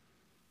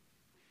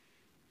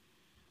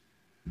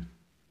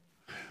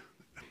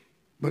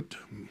 but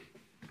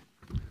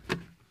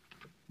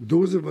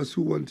those of us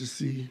who want to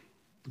see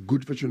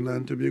good for Trinidad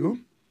and Tobago,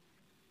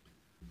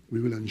 we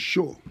will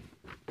ensure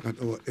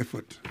that our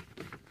effort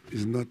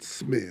is not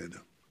smeared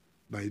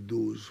by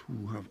those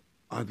who have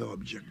other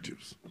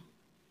objectives.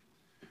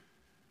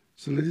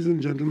 So, ladies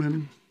and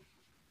gentlemen,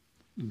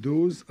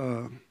 those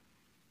are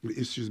the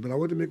issues. But I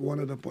want to make one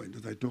other point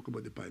as I talk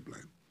about the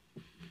pipeline.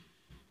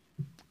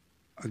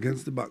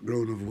 Against the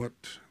background of what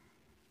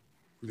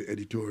the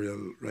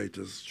editorial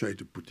writers tried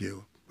to put here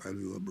while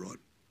we were abroad.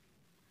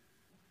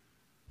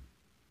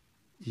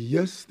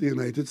 Yes, the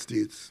United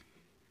States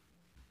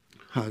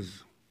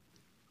has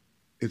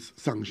its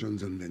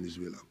sanctions on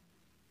Venezuela.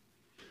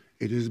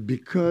 It is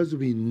because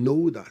we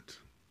know that,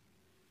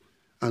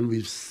 and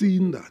we've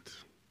seen that,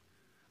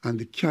 and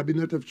the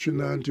cabinet of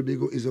Trinidad and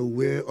Tobago is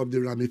aware of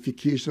the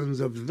ramifications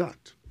of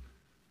that,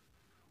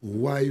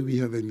 why we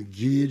have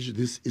engaged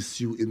this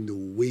issue in the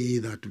way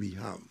that we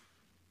have.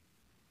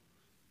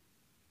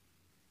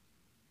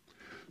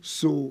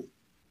 So,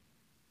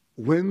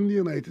 when the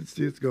United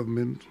States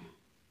government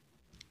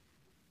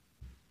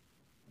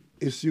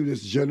issued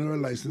its general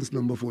license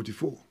number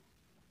 44,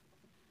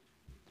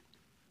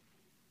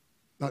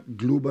 that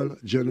global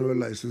general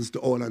license to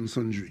all and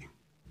sundry,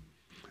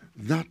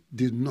 that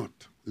did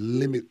not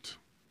limit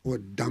or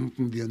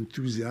dampen the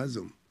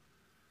enthusiasm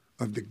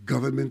of the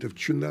government of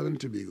Trinidad and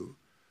Tobago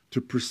to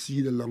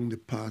proceed along the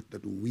path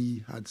that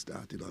we had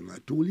started on. I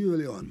told you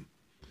early on,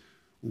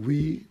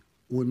 we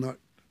were not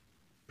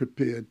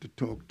prepared to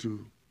talk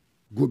to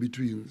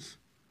go-betweens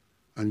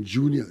and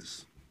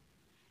juniors.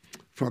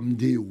 From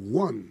day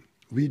one,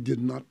 we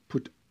did not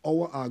put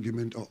our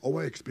argument or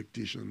our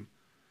expectation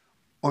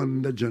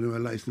on the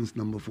general license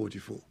number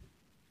 44,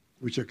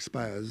 which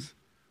expires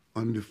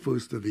on the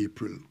 1st of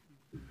April,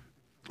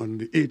 on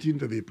the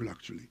 18th of April,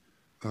 actually.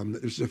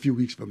 It's a few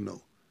weeks from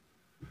now.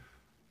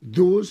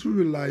 Those who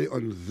rely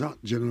on that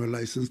general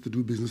license to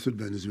do business with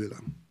Venezuela,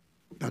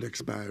 that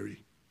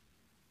expiry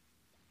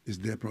is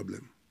their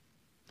problem.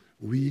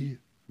 We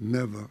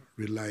never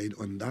relied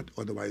on that,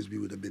 otherwise we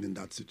would have been in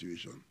that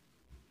situation.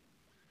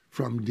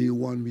 From day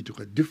one, we took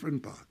a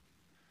different path.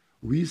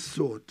 We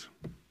sought,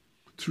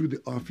 through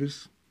the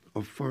Office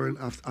of Foreign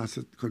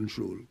Asset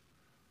Control,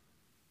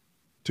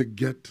 to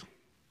get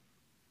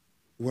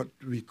what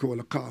we call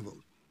a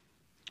carve-out.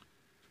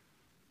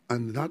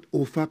 And that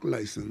OFAC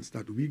license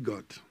that we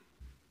got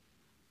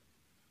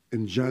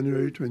in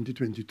January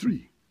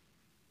 2023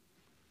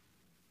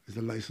 is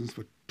a license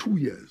for 2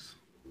 years.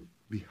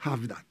 We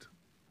have that.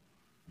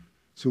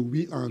 So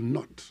we are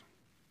not,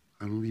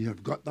 and we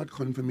have got that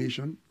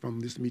confirmation from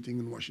this meeting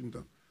in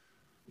Washington,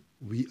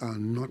 we are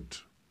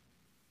not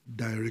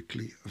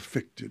directly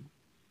affected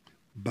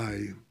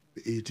by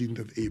the 18th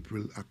of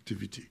April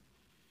activity.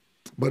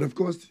 But of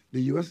course,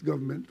 the US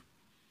government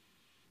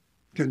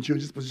can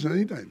change its position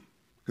anytime.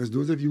 Because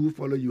those of you who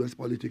follow US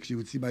politics, you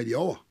would see by the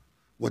hour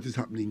what is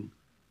happening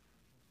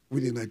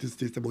with the United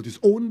States about its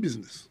own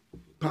business,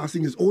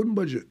 passing its own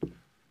budget,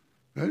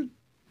 right?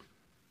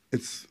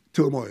 It's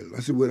turmoil,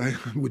 that's the word I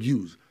would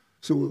use.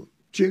 So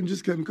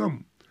changes can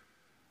come.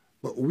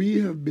 But we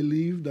have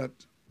believed that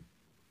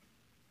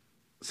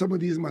some of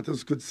these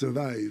matters could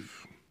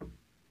survive,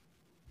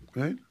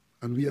 right?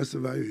 And we are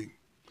surviving.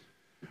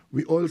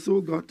 We also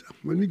got,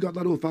 when we got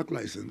that OFAC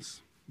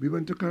license, we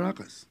went to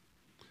Caracas.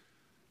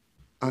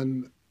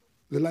 And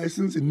the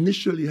license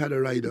initially had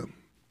a rider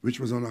which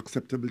was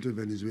unacceptable to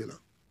Venezuela.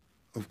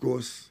 Of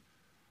course,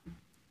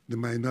 the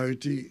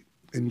minority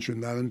in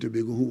Trinidad and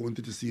Tobago who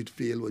wanted to see it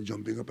fail were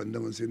jumping up and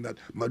down and saying that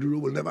Maduro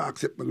will never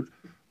accept Maduro.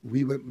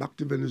 We went back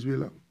to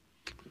Venezuela.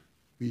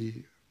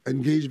 We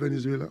engaged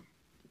Venezuela.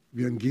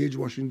 We engaged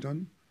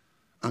Washington.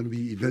 And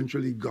we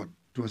eventually got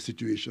to a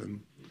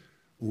situation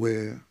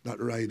where that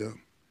rider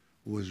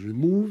was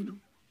removed,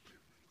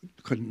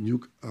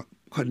 new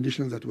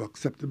conditions that were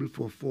acceptable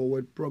for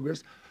forward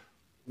progress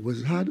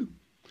was had,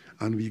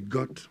 and we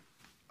got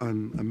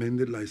an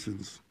amended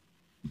license.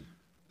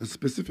 That's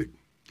specific.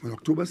 On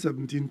October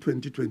 17,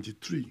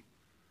 2023,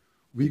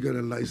 we got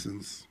a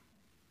license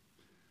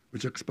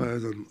which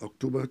expires on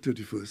October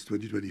 31st,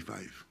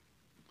 2025.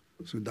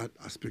 So that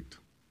aspect,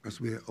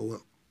 that's where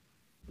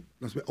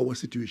our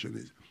situation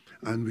is.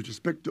 And with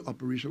respect to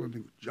operation on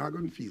the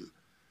Jargon field,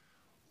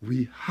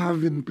 we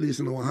have in place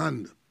in our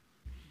hand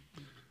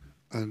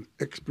an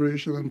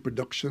exploration and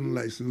production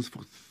license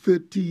for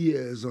 30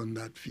 years on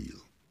that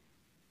field.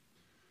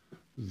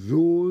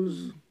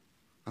 Those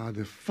are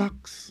the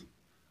facts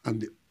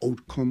and the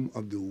outcome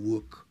of the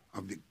work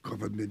of the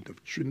government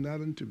of Trinidad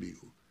and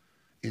Tobago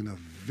in a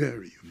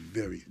very,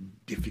 very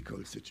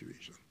difficult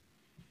situation.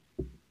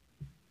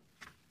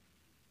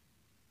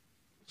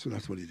 So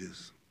that's what it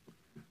is.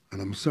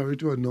 And I'm sorry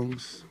to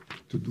announce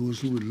to those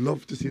who would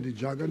love to see the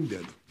Jargon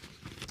dead,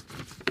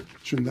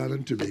 Trinidad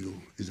and Tobago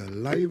is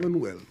alive and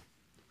well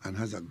and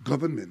has a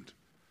government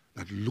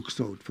that looks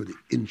out for the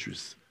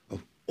interests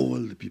of all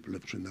the people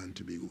of Trinidad and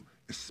Tobago,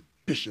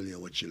 especially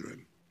our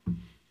children.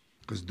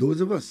 Because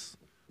those of us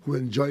who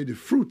enjoy the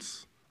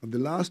fruits of the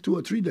last 2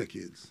 or 3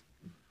 decades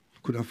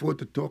could afford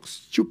to talk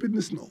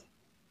stupidness now.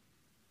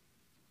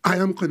 I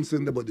am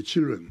concerned about the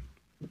children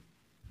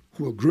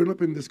who are growing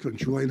up in this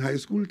country, who are in high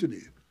school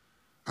today,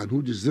 and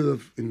who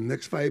deserve in the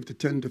next 5 to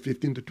 10 to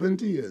 15 to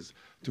 20 years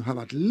to have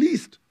at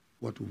least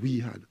what we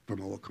had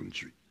from our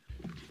country.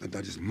 And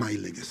that is my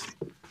legacy.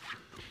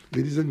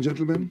 Ladies and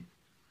gentlemen,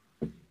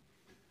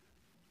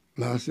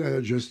 last year I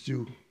addressed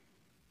you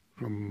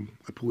from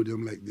a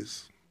podium like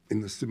this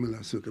in a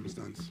similar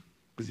circumstance,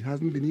 because it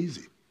hasn't been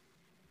easy.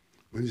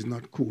 When it's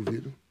not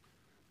COVID,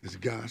 it's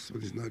gas.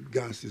 When it's not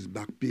gas, it's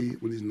back pay.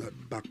 When it's not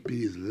back pay,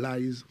 it's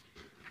lies.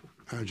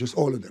 Just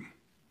all of them.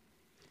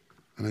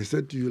 And I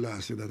said to you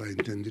last year that I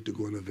intended to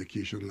go on a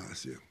vacation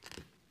last year.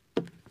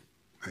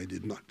 I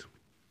did not.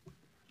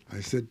 I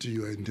said to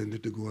you I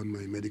intended to go on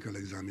my medical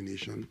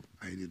examination.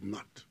 I did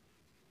not.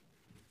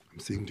 I'm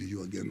saying to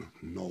you again,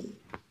 no.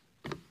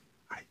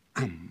 I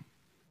am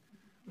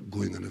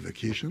going on a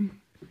vacation,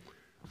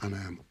 and I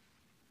am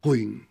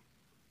going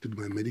to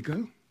do my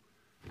medical.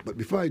 But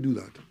before I do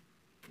that,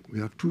 we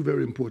have 2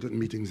 very important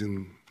meetings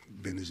in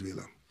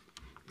Venezuela.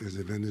 There's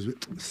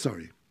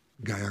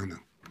Guyana.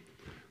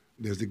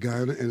 There's the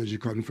Guyana Energy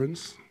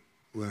Conference,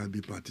 where I'll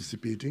be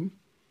participating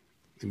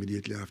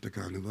immediately after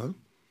Carnival.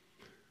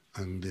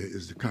 And there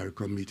is the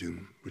CARICOM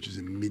meeting, which is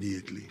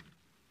immediately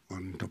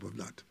on top of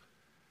that.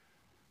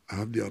 I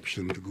have the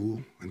option to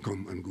go and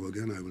come and go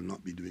again. I will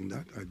not be doing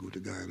that. I go to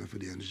Guyana for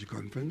the Energy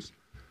Conference,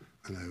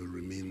 and I will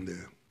remain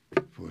there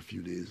for a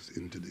few days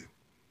into the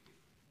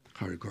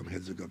CARICOM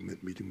Heads of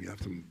Government meeting. We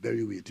have some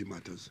very weighty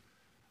matters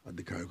at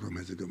the CARICOM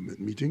Heads of Government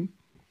meeting,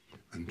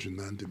 and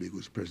Trinidad and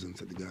Tobago's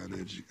presence at the Guyana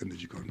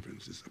Energy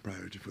Conference is a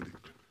priority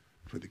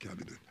for the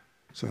Cabinet.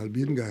 So I'll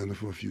be in Guyana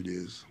for a few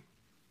days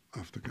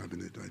after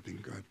Cabinet. I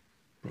think I'll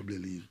probably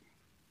leave,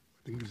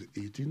 I think it's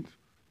the 18th,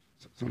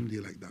 some day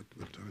like that,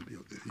 but I'll be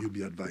out there. You'll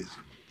be advised.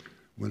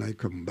 When I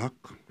come back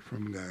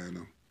from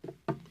Guyana,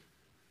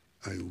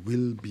 I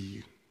will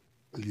be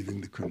leaving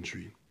the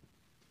country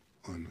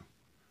on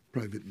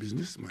private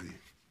business. My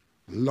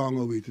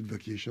long-awaited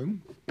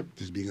vacation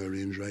is being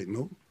arranged right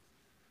now.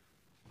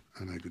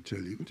 And I could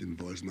tell you, it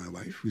involves my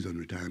wife, who's on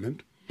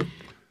retirement.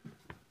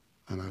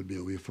 And I'll be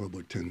away for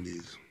about 10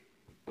 days.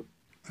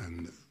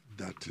 And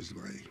that is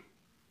why.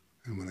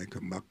 And when I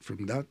come back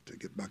from that, I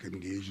get back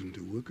engaged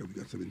into work. I've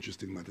got some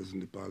interesting matters in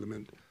the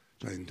Parliament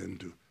which I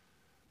intend to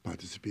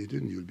participate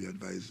in. You'll be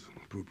advised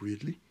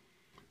appropriately.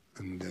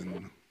 And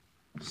then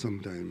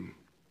sometime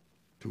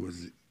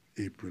towards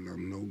April,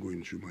 I'm now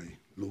going through my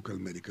local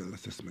medical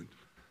assessment.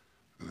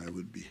 and I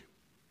would be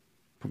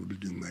probably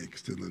doing my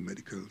external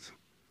medicals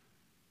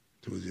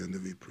towards the end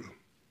of April.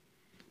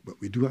 But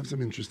we do have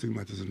some interesting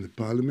matters in the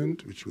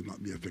Parliament, which will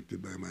not be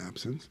affected by my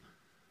absence.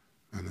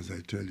 And as I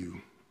tell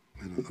you,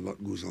 a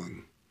lot goes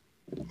on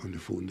the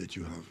phone that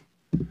you have.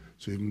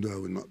 So even though I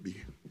will not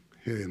be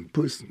here in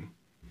person,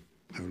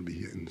 I will be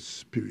here in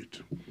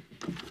spirit.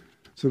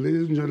 So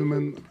ladies and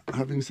gentlemen,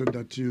 having said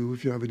that to you,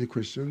 if you have any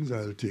questions,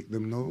 I'll take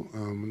them now.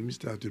 Let me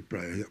start with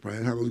Prior.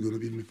 Prior, how was going to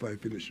be before I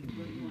finish? Good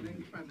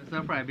morning,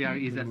 Mr. Prior,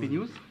 EZP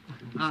News.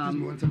 Excuse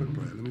me 1 second,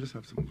 Prior. Let me just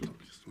have some talk.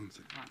 Just 1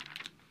 second.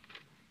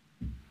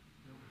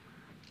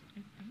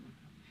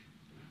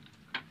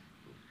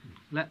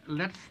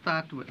 Let's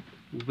start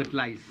with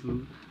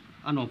license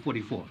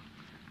 44.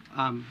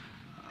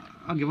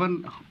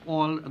 Given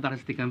all that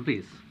has taken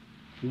place,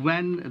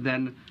 when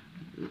then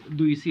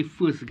do you see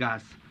first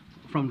gas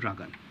from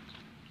Dragon?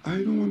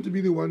 I don't want to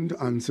be the one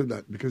to answer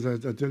that because I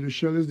tell you,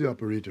 Shell is the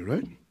operator,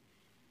 right?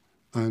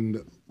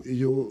 And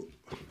you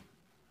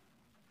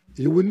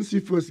wouldn't see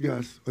first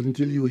gas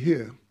until you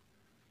hear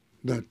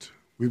that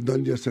we've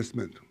done the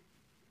assessment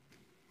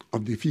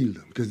of the field,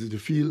 because the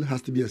field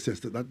has to be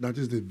assessed. That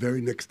is the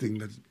very next thing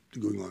that's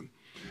going on.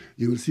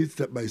 You will see it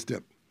step by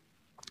step.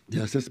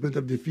 The assessment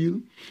of the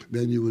field,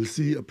 then you will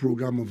see a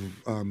program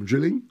of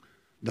drilling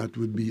that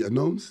would be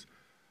announced.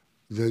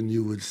 Then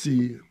you would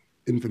see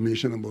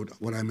information about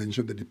what I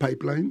mentioned, that the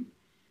pipeline,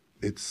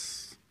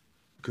 it's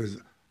because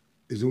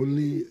it's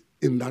only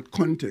in that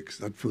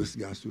context that first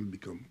gas will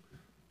become,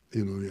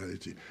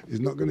 reality. It's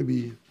not going to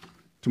be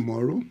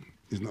tomorrow.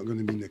 It's not going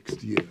to be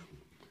next year.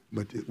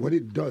 But what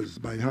it does,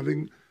 by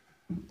having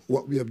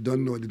what we have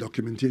done now, the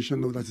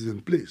documentation now that is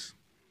in place,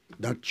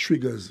 that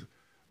triggers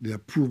the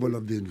approval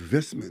of the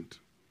investment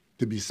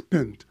to be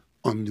spent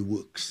on the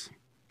works.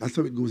 That's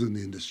how it goes in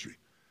the industry.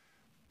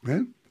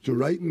 Right? So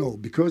right now,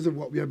 because of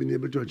what we have been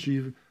able to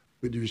achieve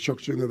with the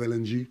restructuring of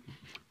LNG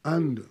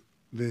and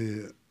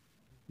the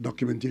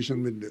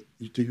documentation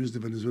to use the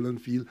Venezuelan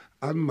field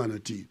and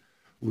Manatee,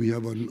 we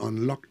have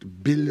unlocked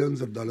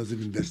billions of dollars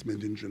of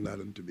investment in Trinidad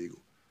and Tobago.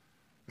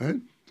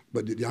 Right?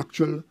 But the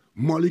actual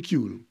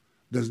molecule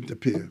doesn't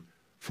appear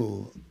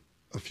for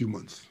a few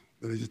months.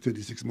 That is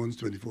 36 months,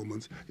 24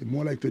 months,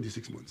 more like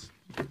 36 months.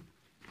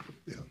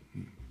 Yeah.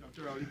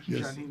 Dr. Rowley,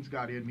 Yes. Keishan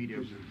Guardian Media.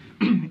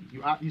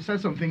 You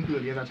said something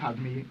earlier that had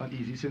me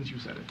uneasy since you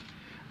said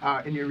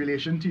it. In your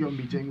relation to your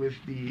meeting with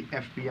the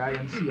FBI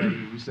and CIA,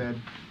 you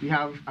said,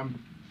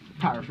 I'm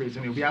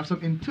paraphrasing you, we have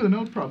some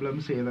internal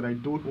problems here that I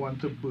don't want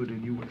to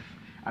burden you with.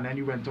 And then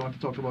you went on to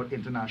talk about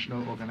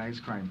international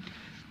organized crime.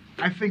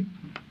 I think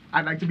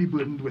I'd like to be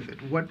burdened with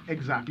it. What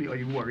exactly are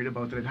you worried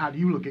about? It had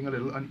you looking a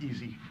little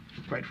uneasy,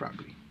 quite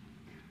frankly.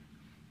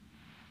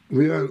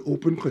 We are an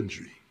open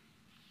country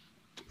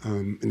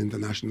in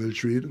international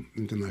trade,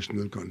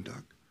 international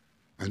contact,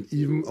 and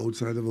even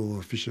outside of our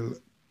official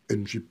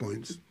entry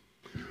points,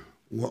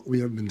 what we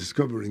have been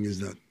discovering is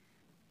that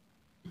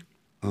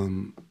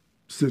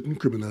certain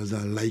criminals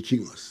are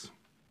liking us,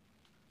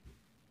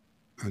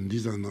 and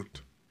these are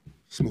not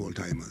small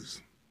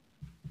timers.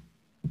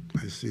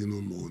 I say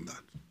no more on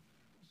that.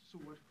 So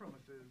what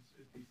promises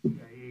is the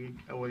CIA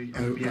or the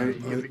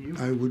FBI giving you?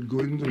 I would go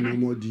into no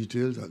more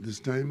details at this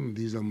time.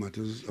 These are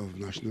matters of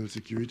national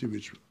security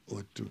which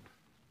ought to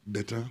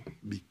better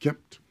be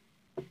kept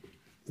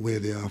where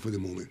they are for the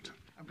moment.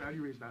 I'm glad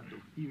you raised that,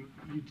 though. You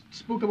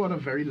spoke about a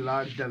very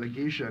large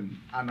delegation,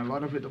 and a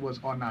lot of it was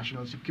on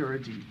national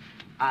security.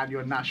 And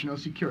your national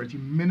security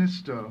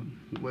minister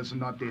was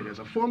not there. There's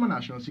a former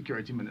national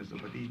security minister,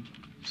 but the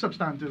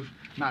substantive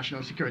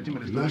national security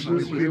minister The national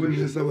security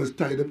minister was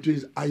tied up to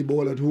his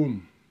eyeball at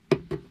home,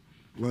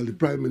 while the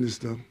prime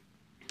minister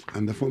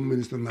and the former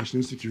minister of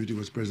national security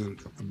was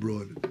present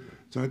abroad.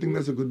 So I think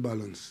that's a good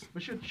balance.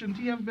 But shouldn't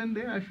he have been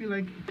there? I feel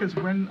like, because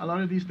when a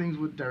lot of these things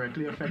would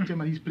directly affect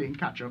him and he's playing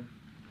catch-up,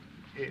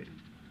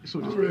 so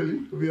to Not speak.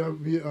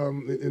 really.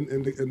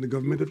 In the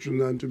government of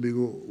Trinidad and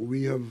Tobago,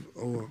 we have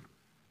our,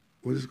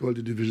 what is called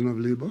the Division of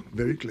Labor,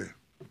 very clear.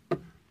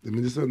 The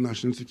Minister of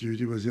National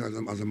Security was here.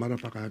 As a matter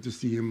of fact, I had to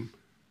see him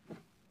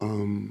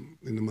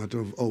in a matter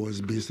of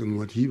hours based on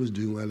what he was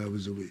doing while I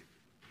was away.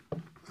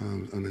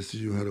 And I see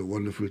you had a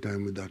wonderful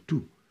time with that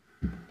too.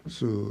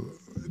 So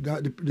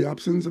the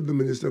absence of the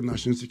Minister of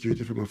National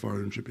Security from a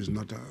foreign trip is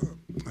not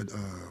an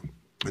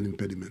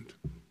impediment.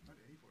 Not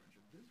any foreign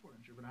trip. This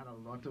foreign trip had a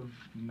lot of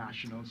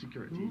national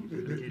security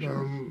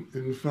implications.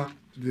 In fact,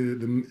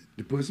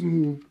 the person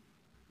who,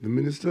 the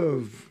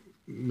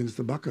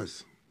Minister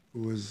Bacchus,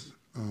 was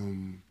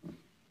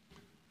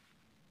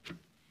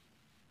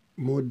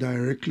more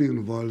directly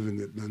involved in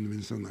it than the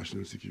Minister of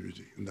National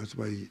Security. And that's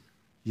why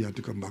he had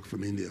to come back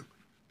from India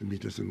to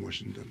meet us in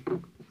Washington.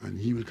 And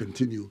he will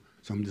continue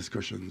some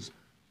discussions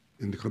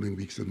in the coming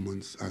weeks and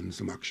months and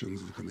some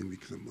actions in the coming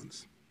weeks and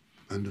months.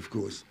 And of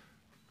course,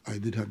 I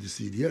did have the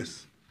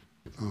CDS,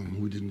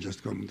 who didn't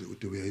just come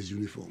to wear his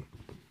uniform.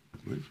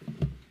 Right?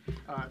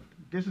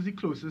 This is the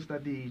closest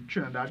that the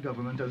Trinidad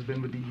government has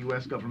been with the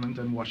U.S. government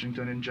and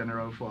Washington in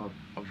general for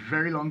a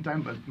very long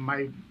time, but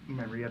my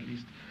memory at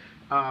least.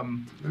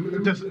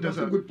 That's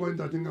a good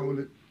point. I think I want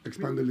to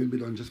expand a little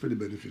bit on just for the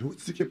benefit.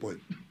 Stick your point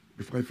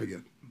before I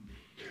forget.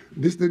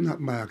 This didn't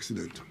happen by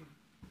accident.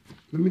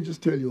 Let me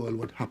just tell you all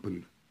what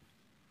happened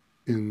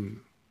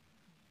in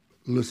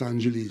Los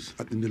Angeles,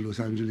 in the Los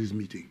Angeles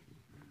meeting,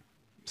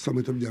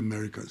 Summit of the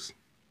Americas.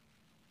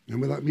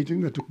 Remember that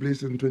meeting that took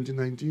place in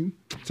 2019?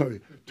 Sorry,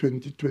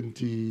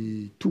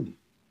 2022.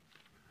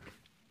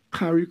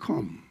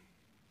 CARICOM,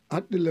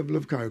 at the level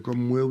of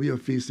CARICOM, where we are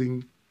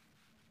facing,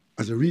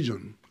 as a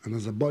region and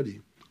as a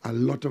body, a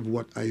lot of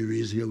what I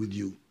raise here with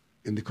you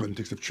in the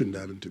context of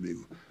Trinidad and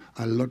Tobago.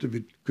 A lot of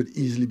it could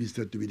easily be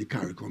said to be the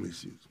CARICOM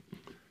issues.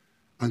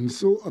 And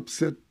so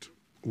upset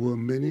were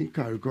many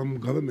CARICOM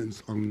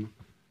governments on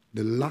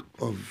the lack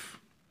of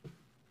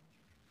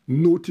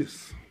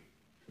notice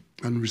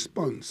and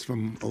response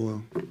from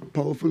our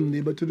powerful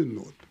neighbor to the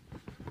north,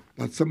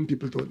 that some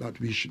people thought that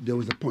there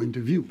was a point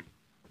of view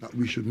that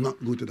we should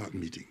not go to that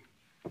meeting.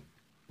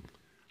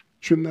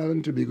 Trinidad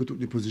and Tobago took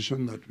the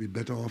position that we're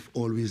better off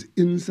always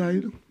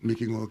inside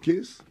making our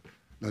case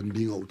than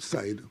being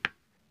outside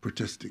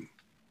protesting.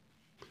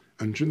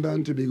 And Trinidad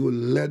and Tobago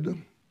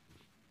led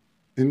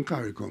in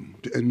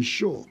CARICOM to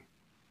ensure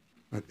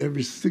that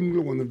every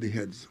single one of the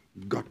heads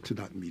got to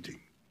that meeting.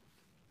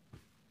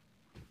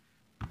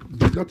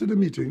 We got to the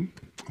meeting.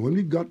 When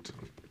we got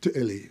to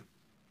LA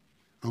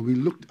and we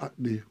looked at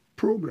the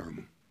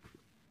program,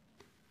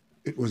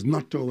 it was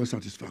not to our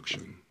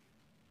satisfaction.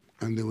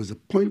 And there was a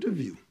point of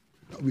view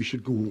that we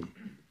should go home.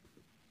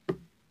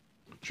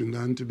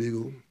 Trinidad and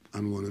Tobago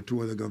and one or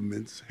two other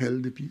governments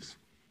held the peace,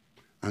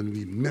 and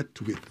we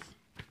met with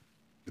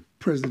the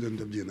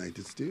President of the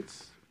United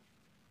States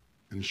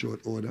in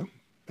short order.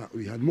 That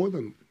we had more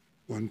than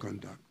one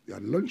contact. We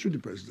had lunch with the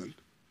President,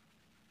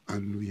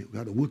 and we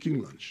had a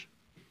working lunch.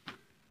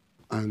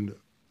 And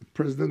the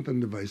President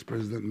and the Vice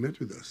President met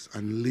with us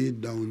and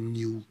laid down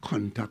new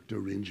contact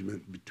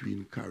arrangement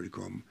between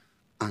CARICOM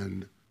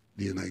and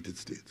the United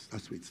States.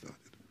 That's where it started.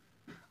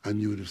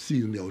 And you would have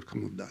seen the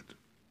outcome of that.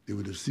 You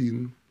would have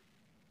seen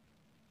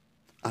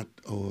at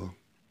our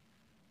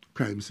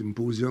crime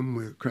symposium,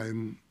 where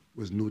crime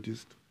was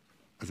noticed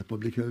as a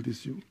public health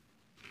issue.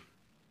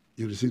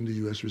 You would have seen the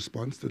U.S.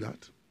 response to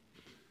that.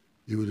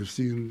 You would have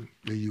seen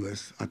the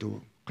U.S. at our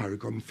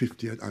CARICOM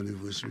 50th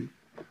anniversary,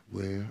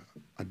 where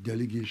a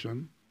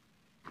delegation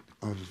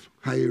of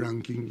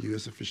high-ranking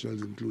U.S.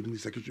 officials, including the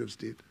Secretary of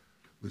State,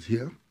 was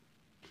here.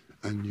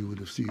 And you would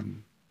have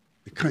seen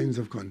the kinds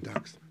of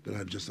contacts that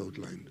I've just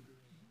outlined.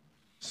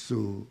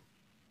 So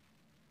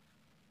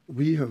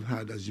we have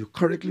had, as you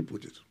correctly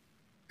put it,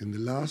 in the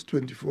last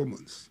 24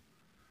 months,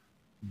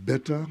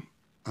 better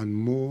and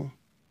more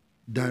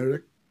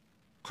direct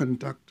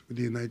contact with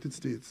the United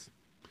States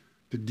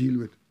to deal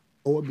with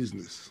our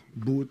business,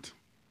 both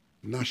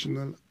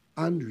national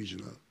and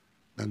regional,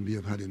 than we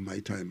have had in my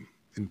time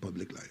in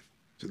public life.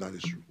 So that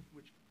is true.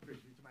 Which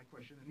brings me to my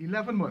question. In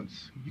 11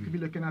 months, you could be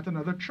looking at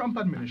another Trump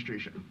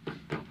administration.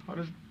 How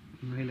does...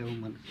 11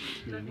 months.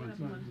 11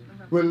 months.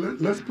 Well,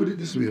 let's put it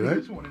this way,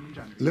 right?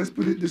 Let's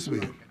put it this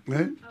way,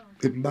 right?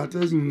 It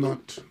matters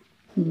not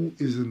who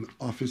is in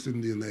office in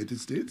the United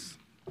States.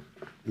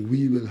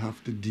 We will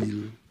have to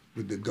deal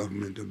with the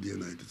government of the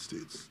United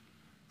States.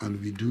 And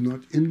we do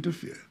not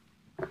interfere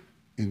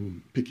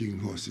in picking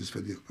horses for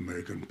the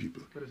American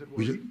people. But is it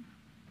worrying?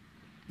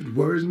 It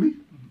worries me.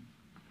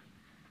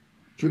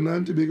 Trinidad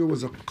and Tobago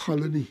was a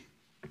colony.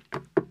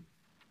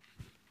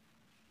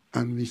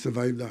 And we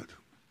survived that.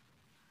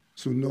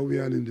 So now we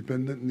are an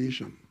independent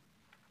nation,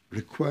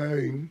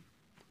 requiring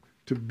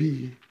to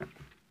be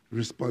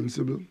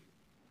responsible,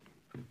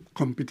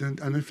 competent,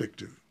 and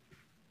effective.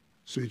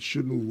 So it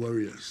shouldn't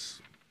worry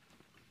us.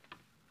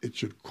 It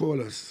should call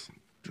us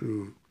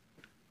to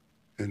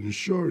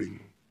ensuring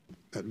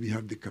that we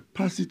have the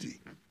capacity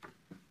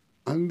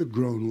and the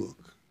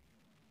groundwork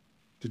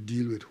to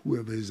deal with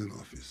whoever is in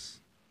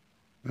office.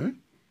 Right?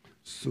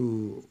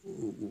 So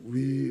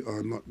we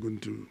are not going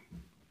to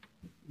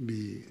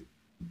be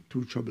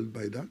too troubled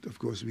by that. Of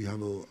course, we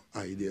have our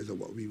ideas of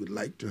what we would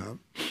like to have.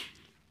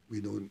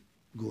 We don't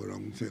go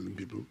around telling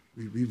people.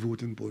 We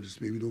vote in Port of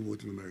Spain, we don't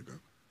vote in America.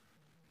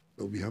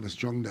 But we have a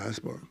strong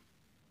diaspora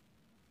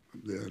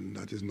up there, and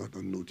that is not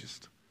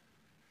unnoticed.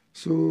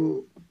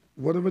 So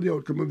whatever the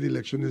outcome of the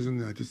election is in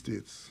the United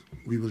States,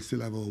 we will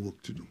still have our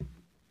work to do.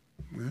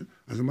 Right?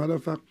 As a matter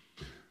of fact,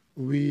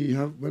 we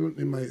have, well,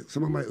 in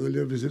some of my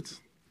earlier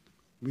visits,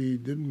 we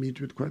did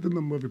meet with quite a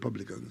number of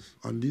Republicans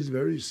on these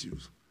very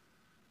issues.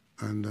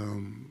 And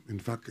in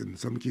fact, in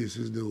some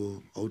cases, they were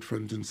out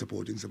front in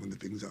supporting some of the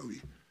things that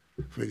we,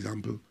 for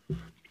example,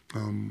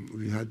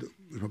 we had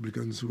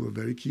Republicans who were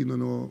very keen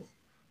on our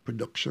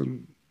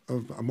production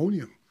of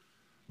ammonia,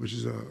 which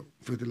is a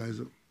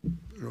fertilizer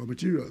raw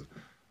material.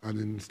 And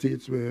in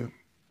states where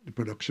the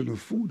production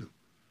of food,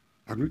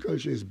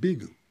 agriculture is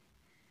big,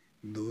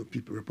 the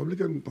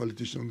Republican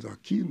politicians are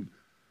keen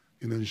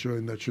in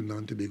ensuring that Trinidad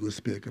and Tobago's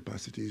spare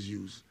capacity is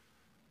used.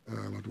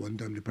 At one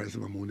time, the price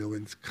of ammonia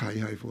went sky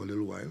high for a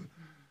little while.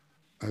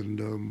 And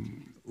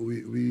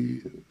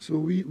we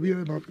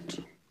are not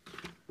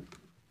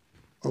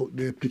out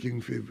there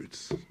picking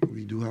favorites.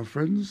 We do have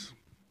friends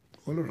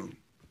all around.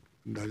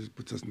 And that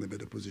puts us in a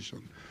better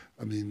position.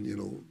 I mean, you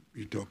know,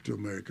 you talk to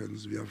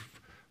Americans,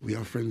 we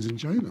have friends in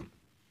China.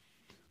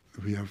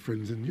 We have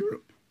friends in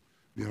Europe.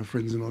 We have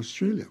friends in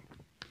Australia.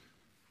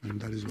 And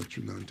that is what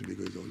Trinidad and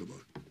Tobago is all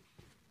about.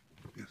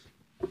 Yes.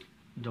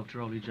 Dr.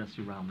 Rowley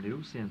Jesse Rowley,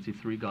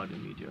 CNC3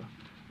 Guardian Media.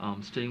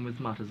 Staying with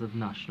matters of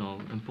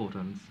national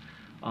importance,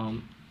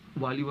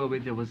 while you were away,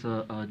 there was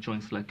a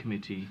joint select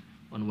committee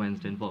on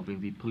Wednesday involving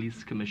the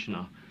police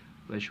commissioner,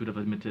 where she would have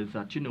admitted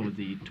that, you know,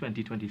 the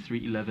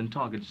 2023-11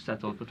 targets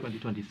set out for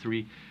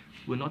 2023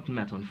 were not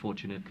met,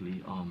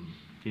 unfortunately,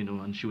 you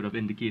know, and she would have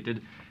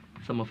indicated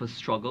some of her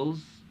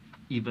struggles,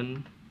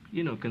 even,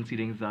 you know,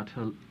 conceding that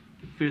her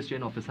first year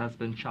in office has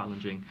been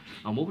challenging.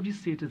 What would you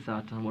say to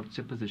that, and what's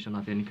your position?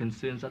 Are there any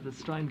concerns at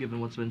this time, given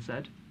what's been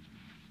said?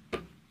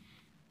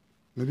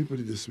 Let me put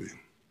it this way.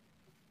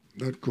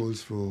 That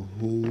calls for a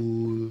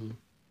whole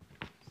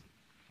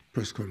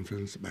press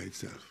conference by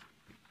itself.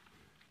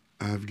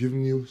 I have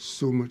given you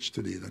so much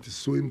today that is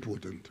so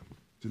important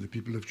to the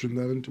people of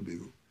Trinidad and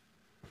Tobago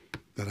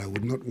that I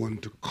would not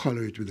want to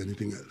color it with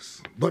anything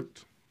else. But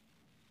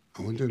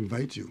I want to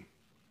invite you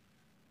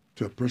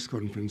to a press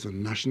conference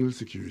on national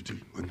security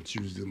on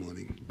Tuesday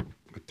morning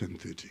at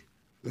 10:30.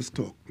 Let's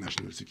talk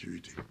national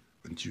security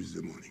on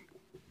Tuesday morning.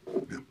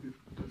 Yeah.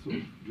 So,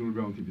 Joel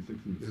Brown, TV6,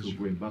 Yes, so sure.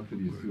 going back to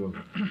the issue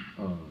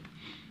of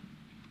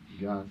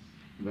gas,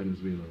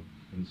 Venezuela,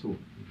 and so on.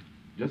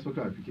 Just for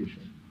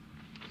clarification,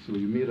 so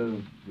you made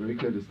a very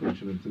clear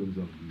distinction in terms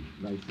of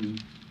the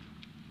license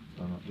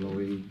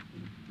allowing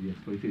the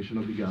exploitation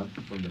of the gas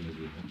from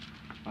Venezuela,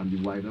 and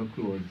the wider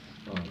clause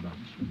that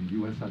the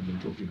U.S. had been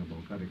talking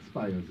about that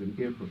expires in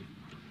April.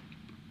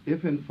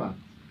 If, in fact,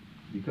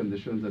 the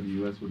conditions that the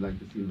U.S. would like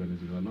to see in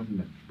Venezuela are not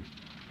met,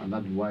 and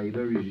that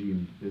wider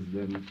regime is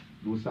then,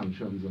 those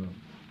sanctions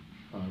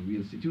are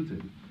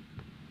reinstituted,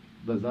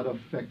 does that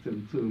affect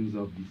in terms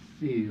of the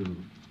sale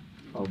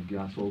of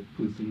gas or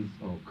persons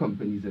or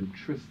companies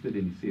interested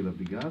in the sale of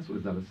the gas, or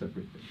is that a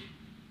separate thing?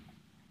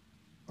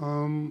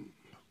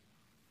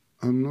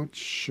 I'm not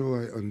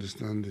sure I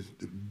understand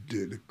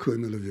the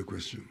kernel of your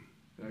question.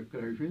 Can I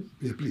rephrase?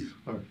 Yeah, please.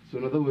 All right. So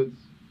in other words,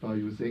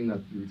 you were saying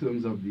that in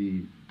terms of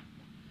the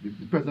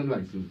present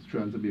license,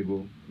 Trinidad and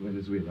Tobago,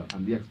 Venezuela,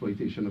 and the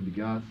exploitation of the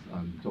gas,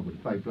 and talk about the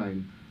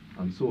pipeline,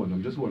 and so on.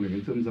 I'm just wondering,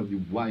 in terms of the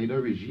wider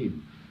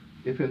regime,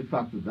 if in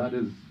fact that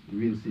is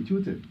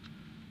reinstituted,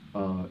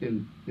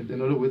 in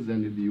other words,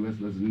 then if the U.S.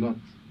 does not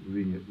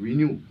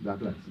renew that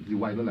license, the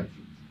wider license,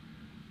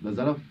 does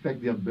that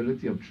affect the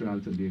ability of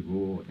Trinidad and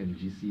Tobago and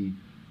GC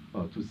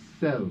to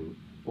sell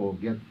or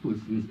get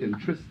persons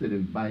interested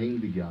in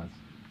buying the gas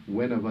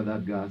whenever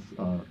that gas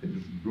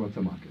is brought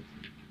to market?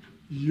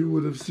 You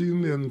would have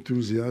seen the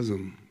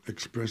enthusiasm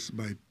expressed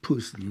by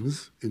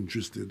persons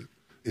interested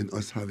in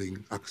us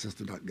having access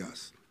to that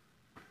gas.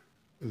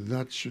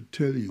 That should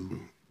tell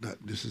you that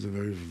this is a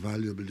very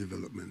valuable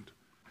development.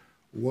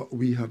 What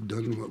we have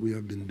done and what we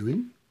have been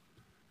doing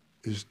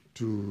is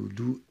to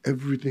do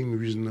everything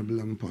reasonable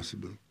and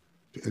possible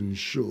to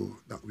ensure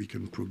that we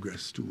can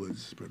progress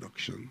towards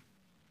production.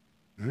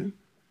 Right?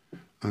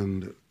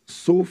 And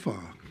so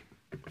far,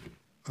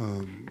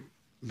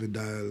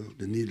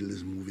 the needle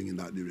is moving in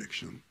that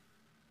direction.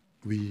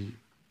 We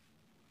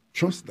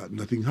trust that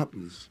nothing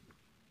happens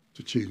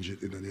to change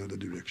it in any other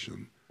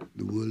direction.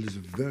 The world is a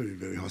very,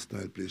 very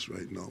hostile place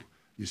right now.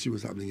 You see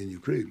what's happening in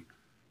Ukraine,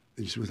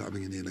 and you see what's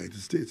happening in the United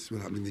States,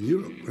 what's happening in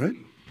Europe, right?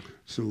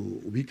 So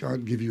we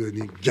can't give you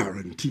any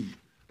guarantee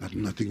that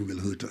nothing will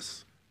hurt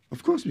us.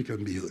 Of course we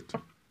can be hurt.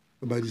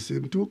 But by the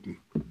same token,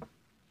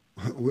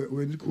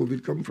 where did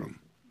COVID come from?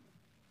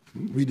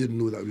 We didn't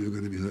know that we were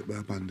going to be hurt by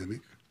a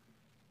pandemic.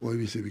 Why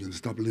we say we can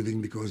stop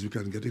living because we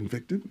can get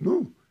infected?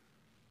 No.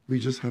 We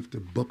just have to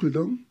buckle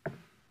down.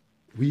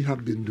 We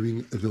have been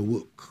doing the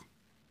work.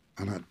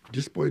 And at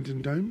this point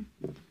in time,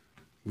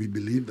 we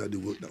believe that the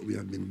work that we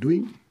have been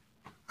doing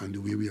and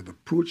the way we have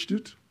approached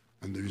it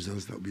and the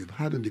results that we have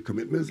had and the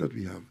commitments that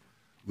we have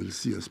will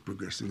see us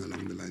progressing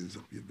along the lines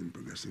that we have been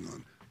progressing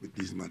on with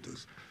these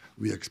matters.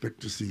 We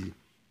expect to see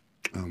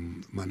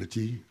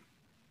Manatee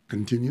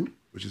continue,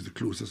 which is the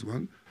closest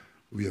one.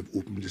 We have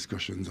open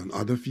discussions on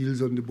other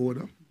fields on the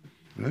border,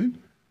 right?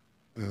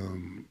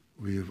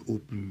 We have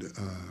opened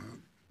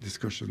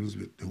discussions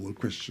with the whole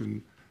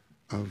question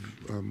of,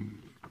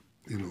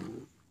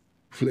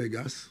 flare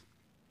gas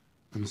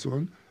and so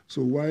on.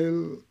 So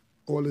while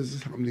all this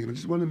is happening, I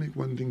just want to make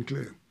one thing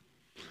clear.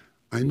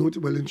 I know,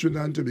 well, in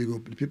Trinidad and Tobago,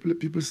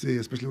 people say,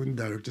 especially when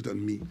directed at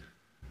me,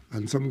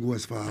 and some go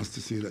as far as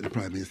to say that the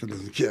Prime Minister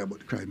doesn't care about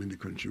the crime in the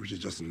country, which is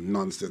just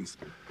nonsense.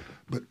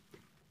 But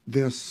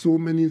there are so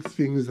many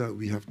things that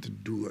we have to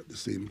do at the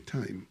same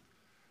time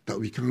that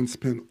we can't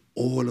spend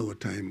all our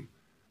time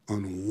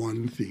on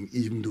one thing,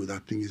 even though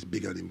that thing is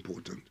big and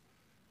important.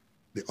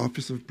 The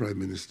Office of Prime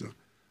Minister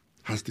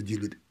has to deal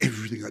with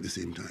everything at the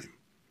same time.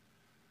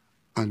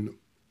 And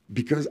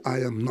because I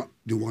am not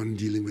the one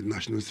dealing with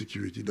national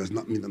security does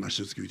not mean that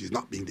national security is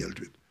not being dealt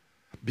with.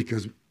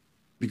 Because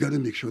we got to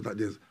make sure that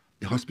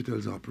the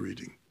hospitals are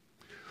operating.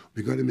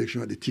 We got to make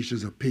sure that the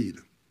teachers are paid.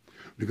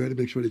 We got to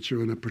make sure the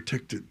children are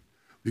protected.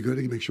 We got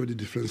to make sure the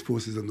defense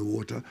forces on the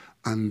water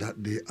and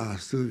that they are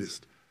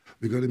serviced.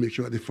 We got to make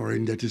sure that the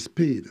foreign debt is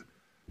paid.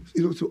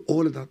 So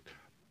all of that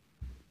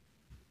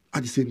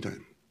at the same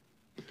time.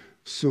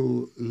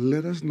 So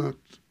let us not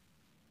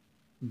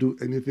do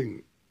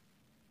anything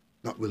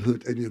that will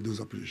hurt any of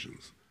those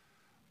operations.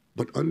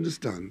 But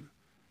understand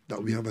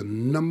that we have a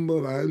number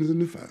of irons in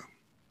the fire,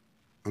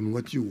 and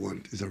what you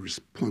want is a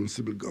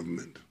responsible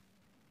government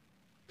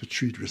to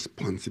treat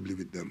responsibly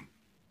with them.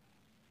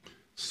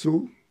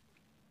 So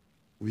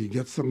we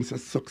get some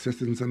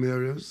success in some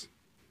areas.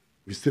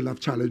 We still have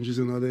challenges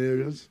in other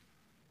areas.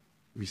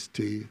 We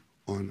stay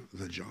on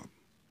the job.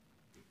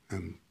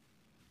 And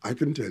I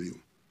can tell you,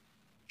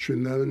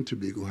 Trinidad and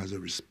Tobago has a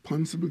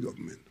responsible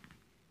government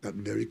that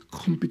very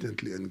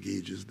competently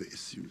engages the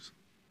issues.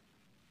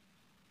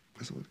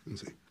 That's all I can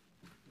say.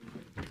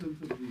 In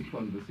terms of the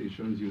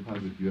conversations you've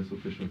had with U.S.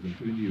 officials,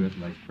 including the U.S.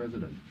 Vice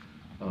President,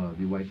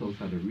 the White House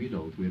had a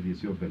readout where the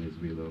issue of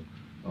Venezuela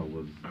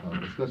was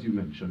discussed. You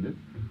mentioned it.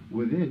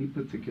 Were there any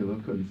particular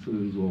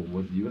concerns, or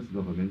was the U.S.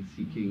 government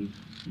seeking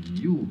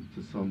you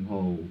to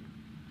somehow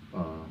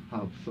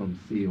have some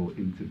say or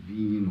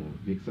intervene or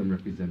make some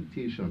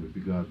representation with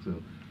regard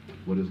to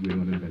what is going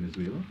on in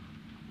Venezuela?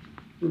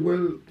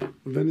 Well,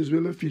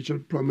 Venezuela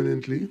featured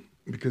prominently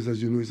because,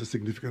 as you know, it's a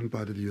significant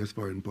part of the U.S.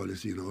 foreign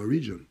policy in our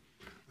region.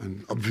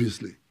 And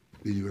obviously,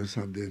 the U.S.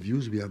 have their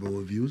views, we have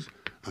our views,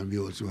 and we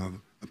also have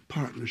a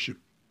partnership.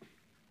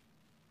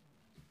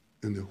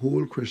 And the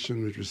whole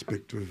question with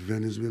respect to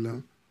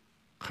Venezuela,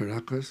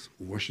 Caracas,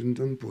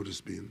 Washington,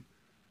 Port-au-Spain,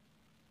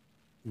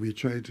 we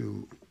try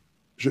to,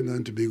 Trinidad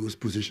and Tobago's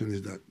position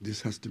is that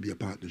this has to be a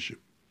partnership.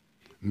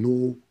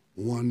 No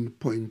one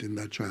point in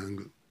that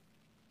triangle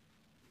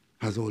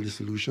has all the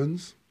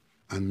solutions,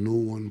 and no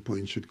one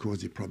point should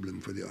cause a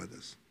problem for the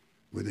others,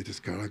 whether it is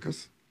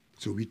Caracas.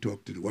 So we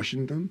talk to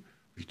Washington,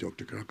 we talk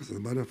to Caracas. As a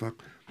matter of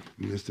fact,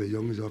 Minister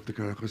Young is off to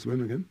Caracas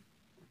when again?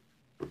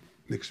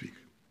 Next week.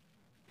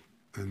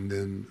 And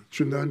then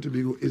Trinidad and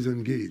Tobago is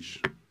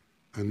engaged,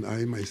 and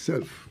I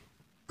myself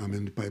am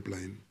in the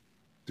pipeline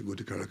to go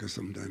to Caracas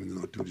sometime in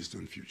the not too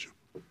distant future.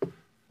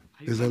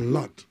 There's a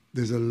lot.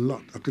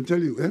 I can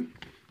tell you,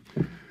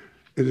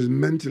 it is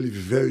mentally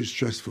very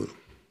stressful.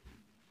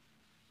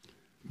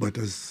 But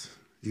as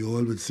you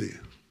all would say,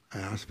 I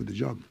asked for the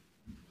job,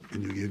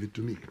 and you gave it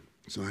to me.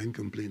 So I ain't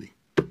complaining,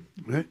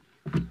 right?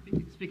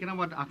 Speaking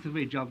about asking for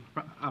a job,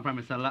 Prime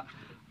Minister,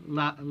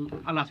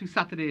 last week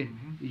Saturday,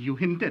 you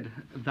hinted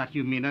that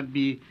you may not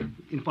be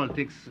in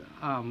politics,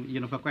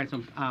 for quite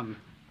some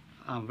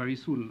very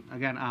soon.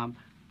 Again,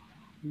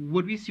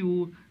 would we see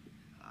you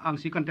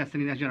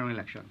contesting in the general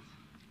elections?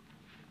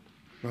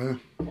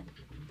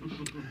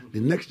 The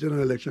next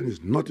general election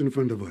is not in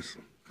front of us.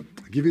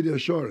 I give you the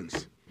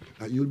assurance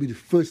that you'll be the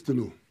first to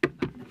know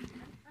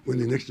when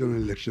the next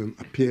general election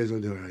appears on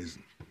the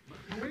horizon.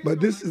 But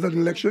this is an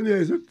election year,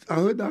 is it? I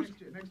heard that.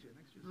 Next year.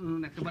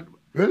 But,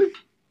 Really?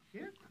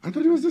 Yeah. I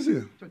thought it was this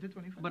year.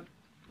 2025.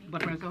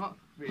 but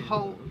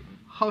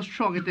how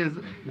strong it is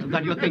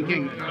that you're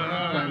thinking?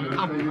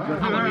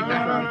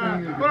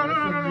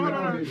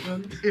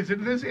 Is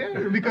it this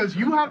year? Because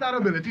you have that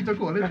ability to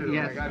call it.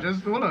 Yes. Like,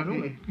 just hold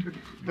on.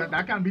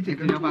 That can't be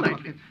taken too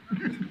lightly.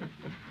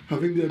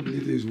 Having the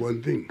ability is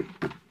one thing.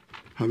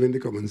 Having the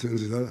common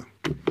sense is other.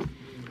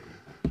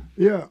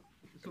 Yeah.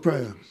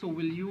 Prior. So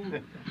will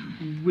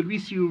we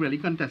see you really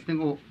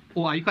contesting, or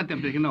are you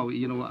contemplating now?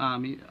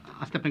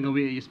 Stepping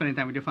away, you're spending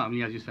time with your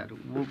family, as you said.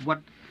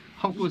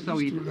 How close are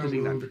we to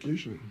doing on that?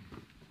 vacation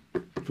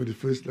for the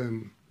first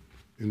time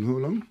in how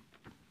long?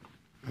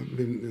 I've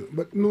been,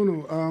 but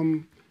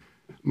no.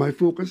 My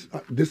focus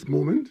at this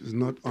moment is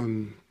not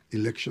on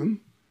election.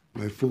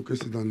 My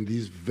focus is on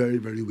these very,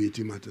 very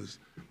weighty matters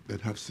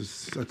that have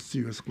such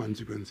serious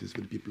consequences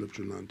for the people of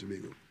Trinidad and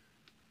Tobago.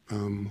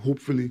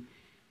 Hopefully,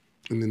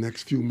 in the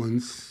next few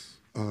months,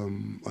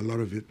 a lot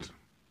of it,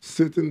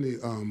 certainly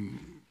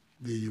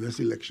the U.S.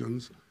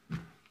 elections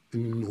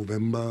in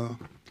November,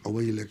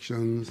 our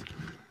elections,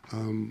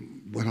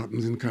 what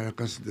happens in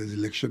Caracas, there's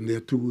election there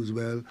too as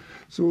well.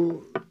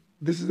 So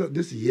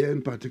this year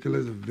in particular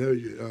is a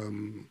very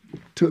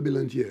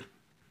turbulent year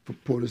for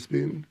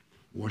Port-au-Spain,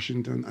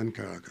 Washington, and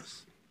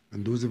Caracas.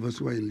 And those of us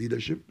who are in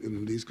leadership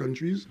in these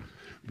countries,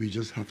 we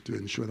just have to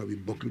ensure that we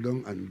buckle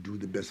down and do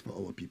the best for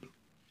our people.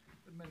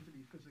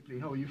 Mentally, physically,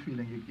 how are you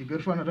feeling? You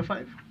good for another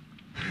 5?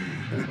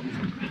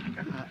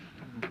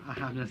 I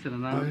have just said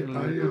another.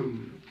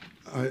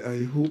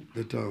 I hope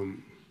that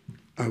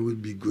I will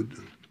be good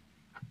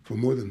for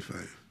more than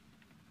 5.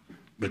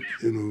 But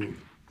good,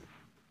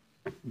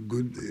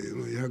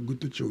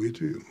 good to show it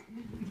to you.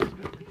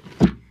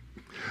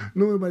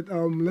 No, but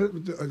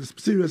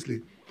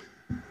seriously,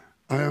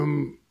 I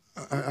am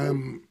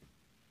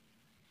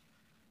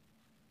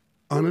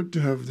honored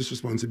to have this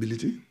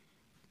responsibility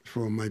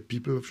for my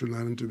people of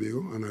Trinidad and Tobago,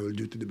 and I will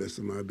do it to the best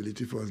of my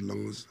ability for as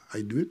long as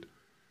I do it.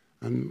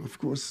 And of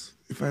course,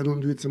 if I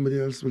don't do it, somebody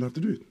else will have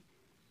to do it.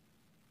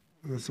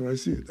 That's how I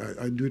see it.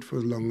 I do it for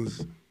as long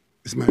as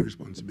it's my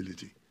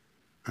responsibility.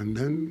 And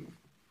then,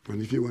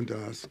 and if you want to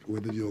ask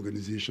whether the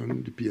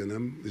organization, the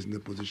PNM, is in a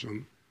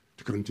position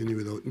to continue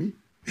without me,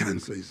 the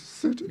answer is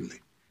certainly.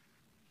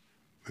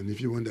 And if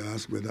you want to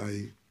ask whether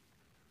I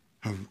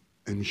have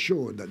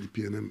ensured that the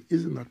PNM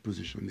is in that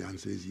position, the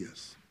answer is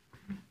yes.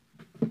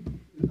 Are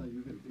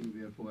you hinting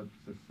therefore at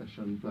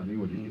succession planning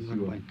or the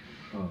issue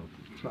of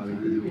planning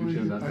for the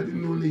future? I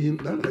didn't only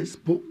hint that, I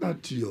spoke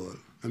that to you all.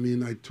 I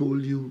mean, I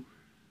told you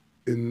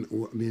in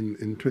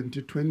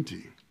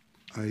 2020,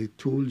 I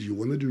told you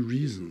one of the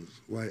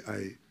reasons why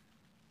I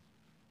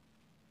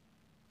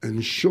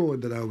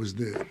ensured that I was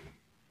there,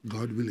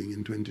 God willing,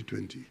 in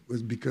 2020,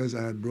 was because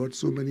I had brought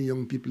so many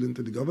young people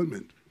into the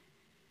government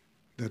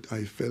that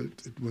I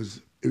felt it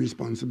was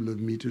irresponsible of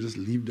me to just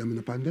leave them in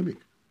a pandemic.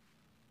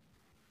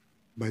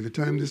 By the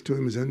time this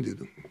term is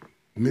ended,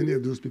 many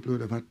of those people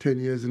would have had 10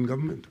 years in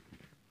government.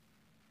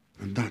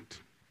 And that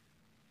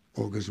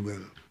augurs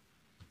well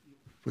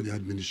for the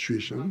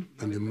administration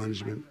and the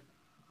management.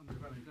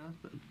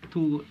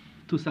 To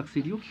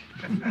succeed you?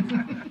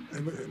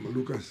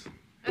 Lucas,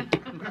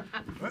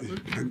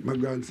 my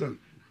grandson.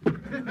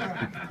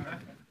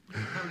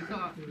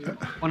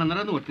 On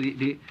another note,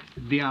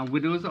 they are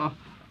widows of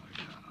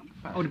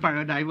the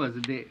paradivers.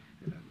 They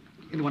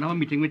want to have a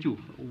meeting with you.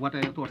 What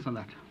are your thoughts on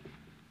that?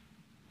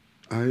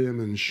 I am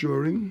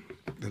ensuring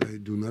that I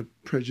do not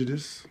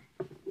prejudice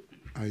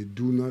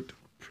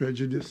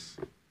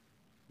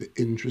the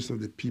interests of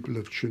the people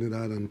of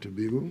Trinidad and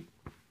Tobago.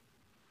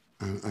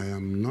 And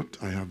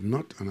I have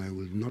not, and I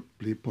will not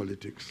play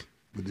politics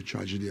with the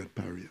tragedy at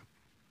Paria.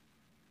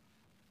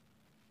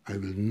 I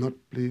will not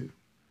play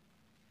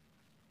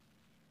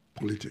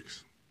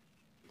politics.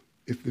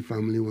 If the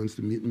family wants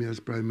to meet me as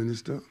Prime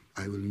Minister,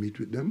 I will meet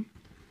with them,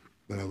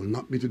 but I will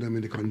not meet with them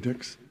in the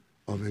context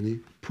of any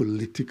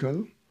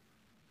political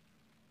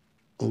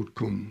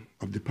outcome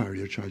of the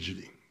Paria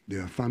tragedy. They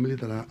are a family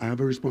that I have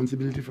a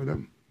responsibility for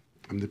them.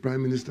 I'm the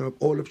Prime Minister of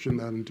all of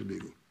Trinidad and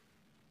Tobago.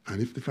 And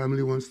if the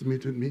family wants to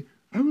meet with me,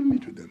 I will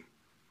meet with them.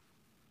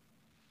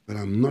 But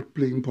I'm not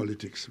playing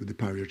politics with the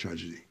Paria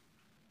tragedy.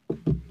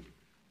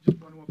 Just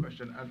one more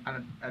question,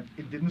 and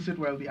it didn't sit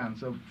well, the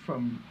answer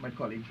from my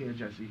colleague here,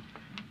 Jesse.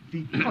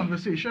 The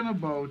conversation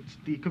about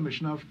the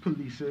Commissioner of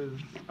Police's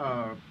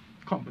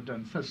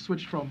competence has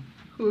switched from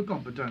her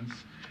competence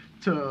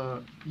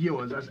to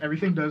yours, as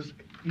everything does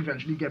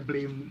eventually get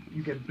blamed,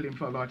 you get blamed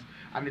for a lot.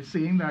 And it's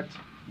saying that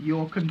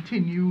your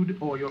continued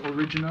or your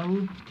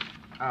original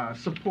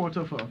support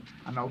of her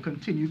and our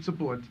continued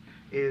support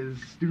is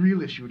the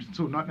real issue.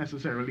 So not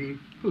necessarily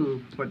her,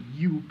 but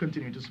you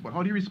continue to support.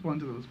 How do you respond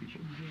to those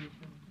people?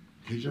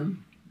 Hey,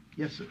 John?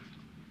 Yes, sir.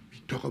 We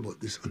talk about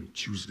this on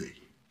Tuesday.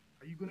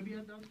 Are you going to be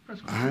at that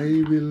press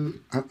conference?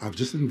 I've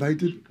just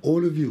invited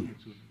all of you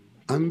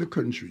and the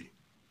country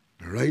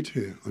right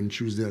here on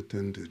Tuesday at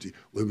 10:30,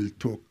 where we'll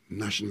talk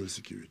national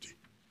security.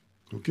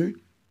 Okay?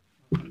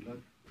 That press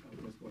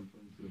conference,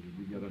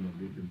 we get an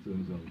update in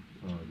terms of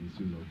the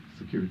issues of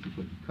security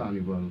for the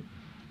carnival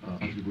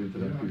as we go into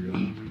that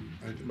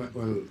period.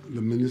 Well,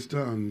 the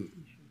minister and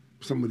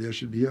somebody else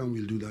should be here, and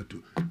we'll do that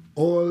too.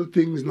 All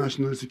things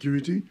national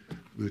security,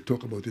 we'll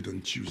talk about it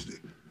on Tuesday.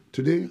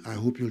 Today, I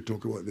hope you'll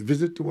talk about the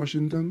visit to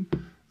Washington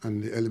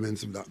and the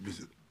elements of that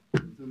visit.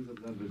 In terms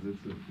of that visit,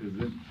 is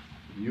it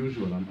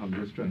usual, I'm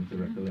just trying to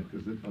recollect,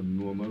 is it a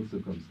normal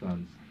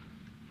circumstance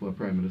for a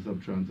Prime Minister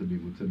of Trinidad to be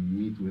able to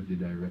meet with the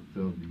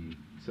director of the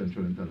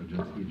Central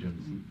Intelligence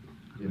Agency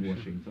in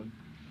Washington?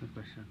 Good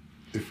question.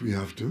 If we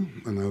have to,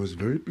 and I was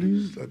very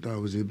pleased that I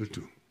was able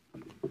to,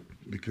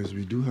 because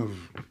we do have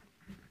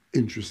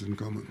interests in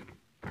common.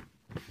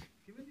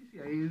 Given the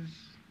CIA's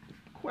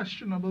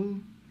questionable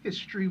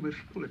history with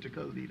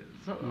political leaders,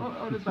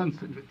 how does that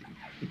sit with you?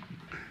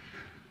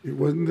 It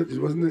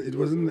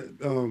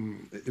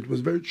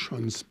was very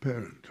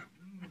transparent,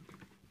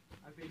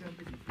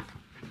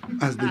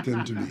 as they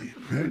tend to be,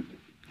 right?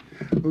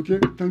 Okay,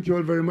 thank you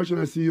all very much, and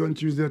I'll see you on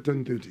Tuesday at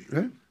 10:30,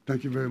 right?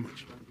 Thank you very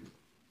much.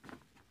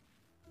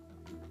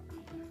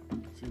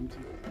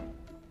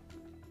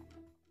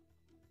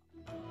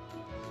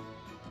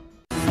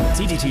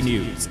 TDT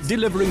News,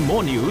 delivering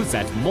more news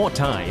at more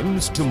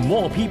times to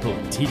more people.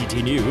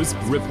 TDT News,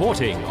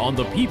 reporting on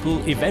the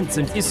people, events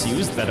and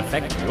issues that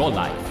affect your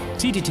life.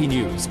 TDT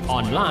News,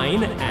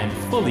 online and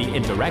fully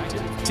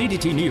interactive.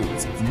 TDT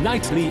News,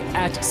 nightly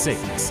at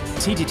 6.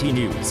 TDT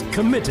News,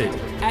 committed,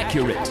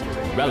 accurate,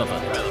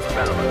 relevant.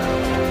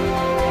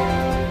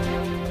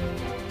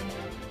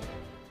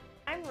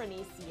 I'm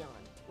Renee Sion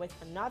with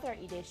another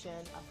edition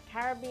of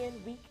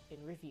Caribbean Week in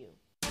Review.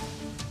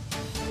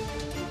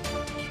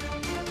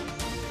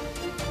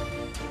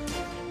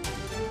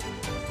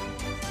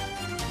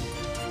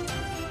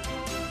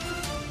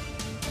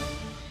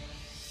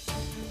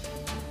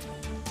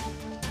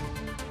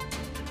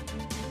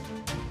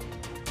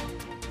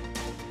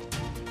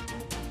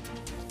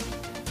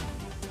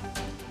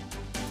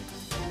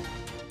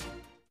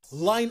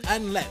 Line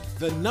and Length,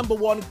 the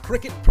 #1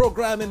 cricket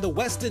program in the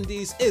West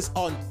Indies, is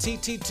on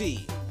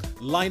TTT.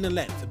 Line and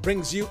Length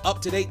brings you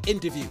up-to-date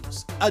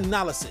interviews,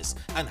 analysis,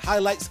 and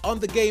highlights on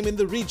the game in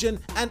the region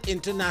and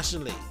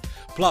internationally.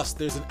 Plus,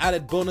 there's an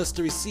added bonus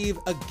to receive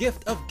a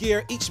gift of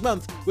gear each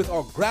month with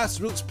our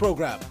grassroots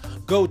program.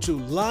 Go to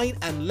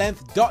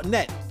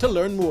lineandlength.net to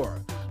learn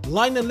more.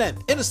 Line and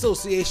Length in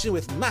association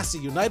with Massey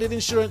United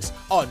Insurance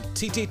on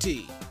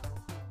TTT.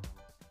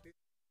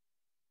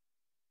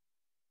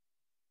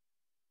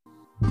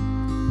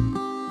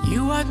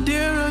 You are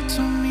dearer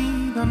to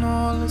me than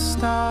all the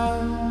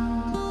stars.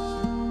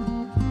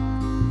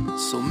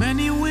 So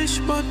many wish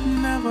but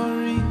never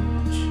reach.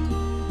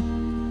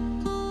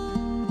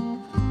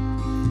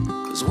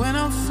 'Cause when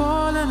I'm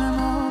falling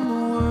and all the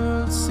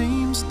world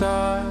seems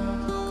dark,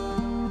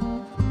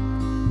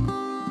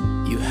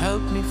 you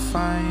help me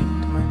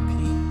find my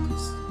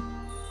peace.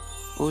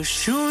 Oh,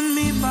 shun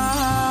mi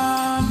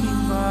ba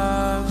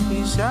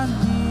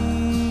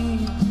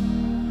fishani.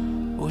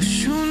 Oh,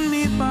 shun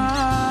mi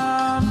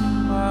ba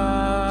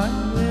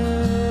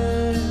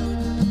yeah.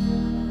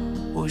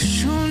 Oh,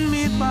 shun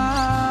mi ba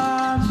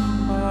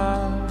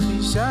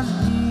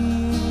fishani.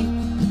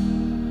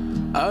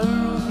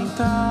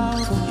 Arubita,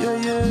 yeah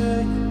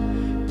yeah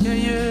yeah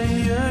yeah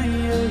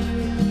yeah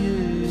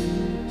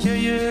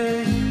yeah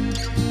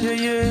yeah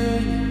yeah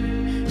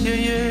yeah yeah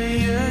yeah.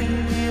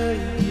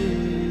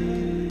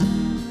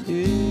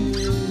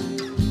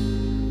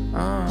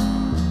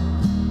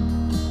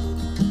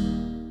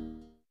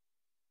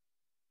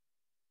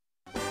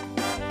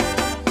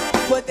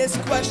 With this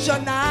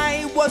question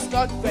I was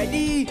not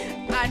ready,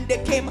 and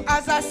it came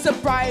as a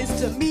surprise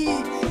to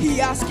me. He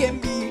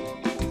asking me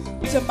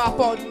to map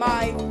out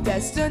my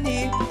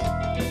destiny.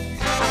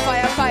 A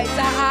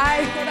firefighter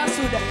I heard a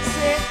student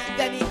say.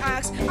 Then he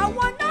asked, I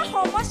wonder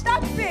how much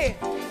that pay.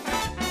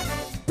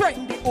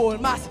 Bring the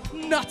old math,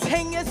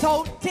 nothing is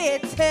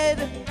outdated.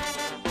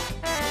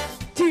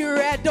 The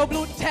red or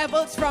blue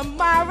devils from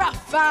my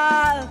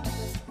rafale.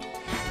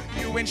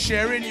 You ain't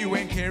sharing, you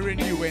ain't caring,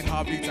 you ain't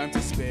have the time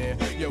to spare.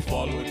 You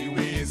follow the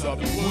ways of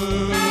the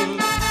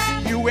world.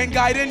 You ain't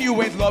guiding,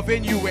 you ain't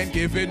loving, you ain't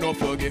giving or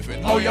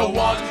forgiving. How you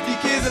want the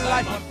kids in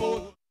life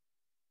unfold.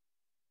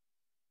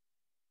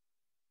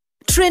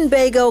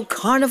 Trinbago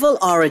Carnival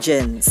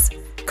Origins.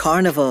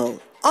 Carnival,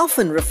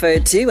 often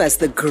referred to as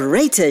the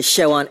greatest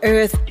show on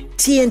earth,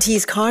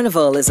 TNT's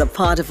Carnival is a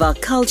part of our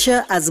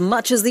culture as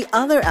much as the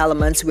other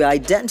elements we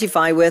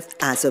identify with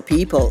as a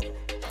people.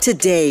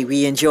 Today,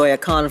 we enjoy a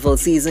carnival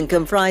season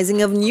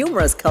comprising of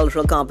numerous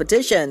cultural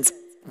competitions,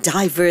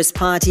 diverse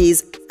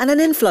parties, and an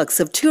influx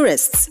of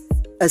tourists.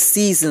 A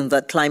season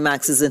that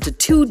climaxes into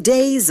 2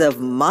 days of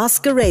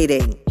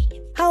masquerading.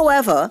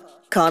 However,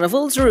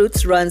 Carnival's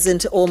roots runs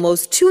into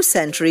almost 2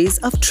 centuries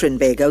of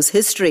Trinbago's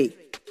history.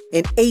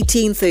 In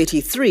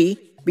 1833,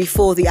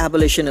 before the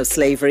abolition of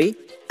slavery,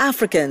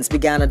 Africans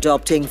began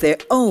adopting their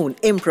own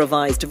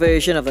improvised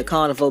version of the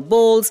carnival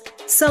balls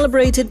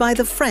celebrated by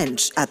the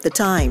French at the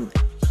time.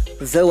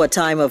 Though a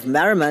time of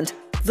merriment,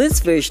 this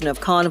version of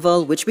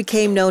carnival, which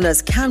became known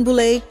as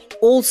Canboulay,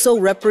 also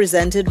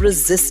represented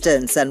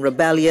resistance and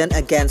rebellion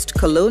against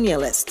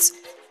colonialists.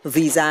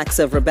 These acts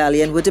of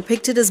rebellion were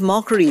depicted as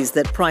mockeries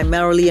that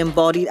primarily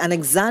embodied an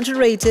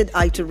exaggerated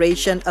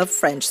iteration of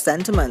French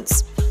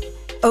sentiments.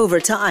 Over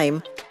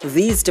time,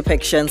 these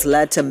depictions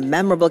led to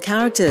memorable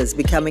characters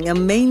becoming a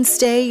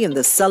mainstay in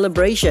the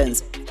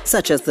celebrations,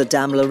 such as the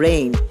Dame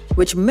Lorraine,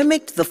 which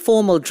mimicked the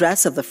formal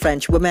dress of the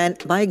French women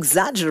by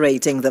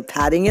exaggerating the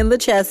padding in the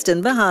chest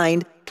and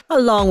behind,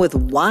 along with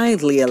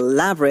wildly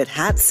elaborate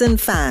hats and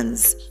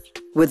fans.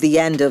 With the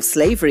end of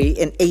slavery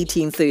in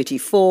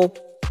 1834,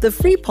 the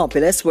free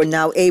populace were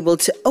now able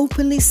to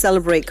openly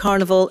celebrate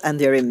Carnival and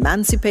their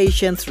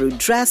emancipation through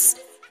dress,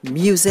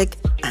 music,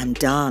 and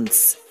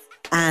dance.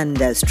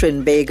 And as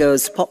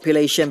Trinbago's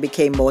population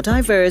became more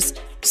diverse,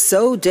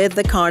 so did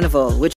the Carnival, which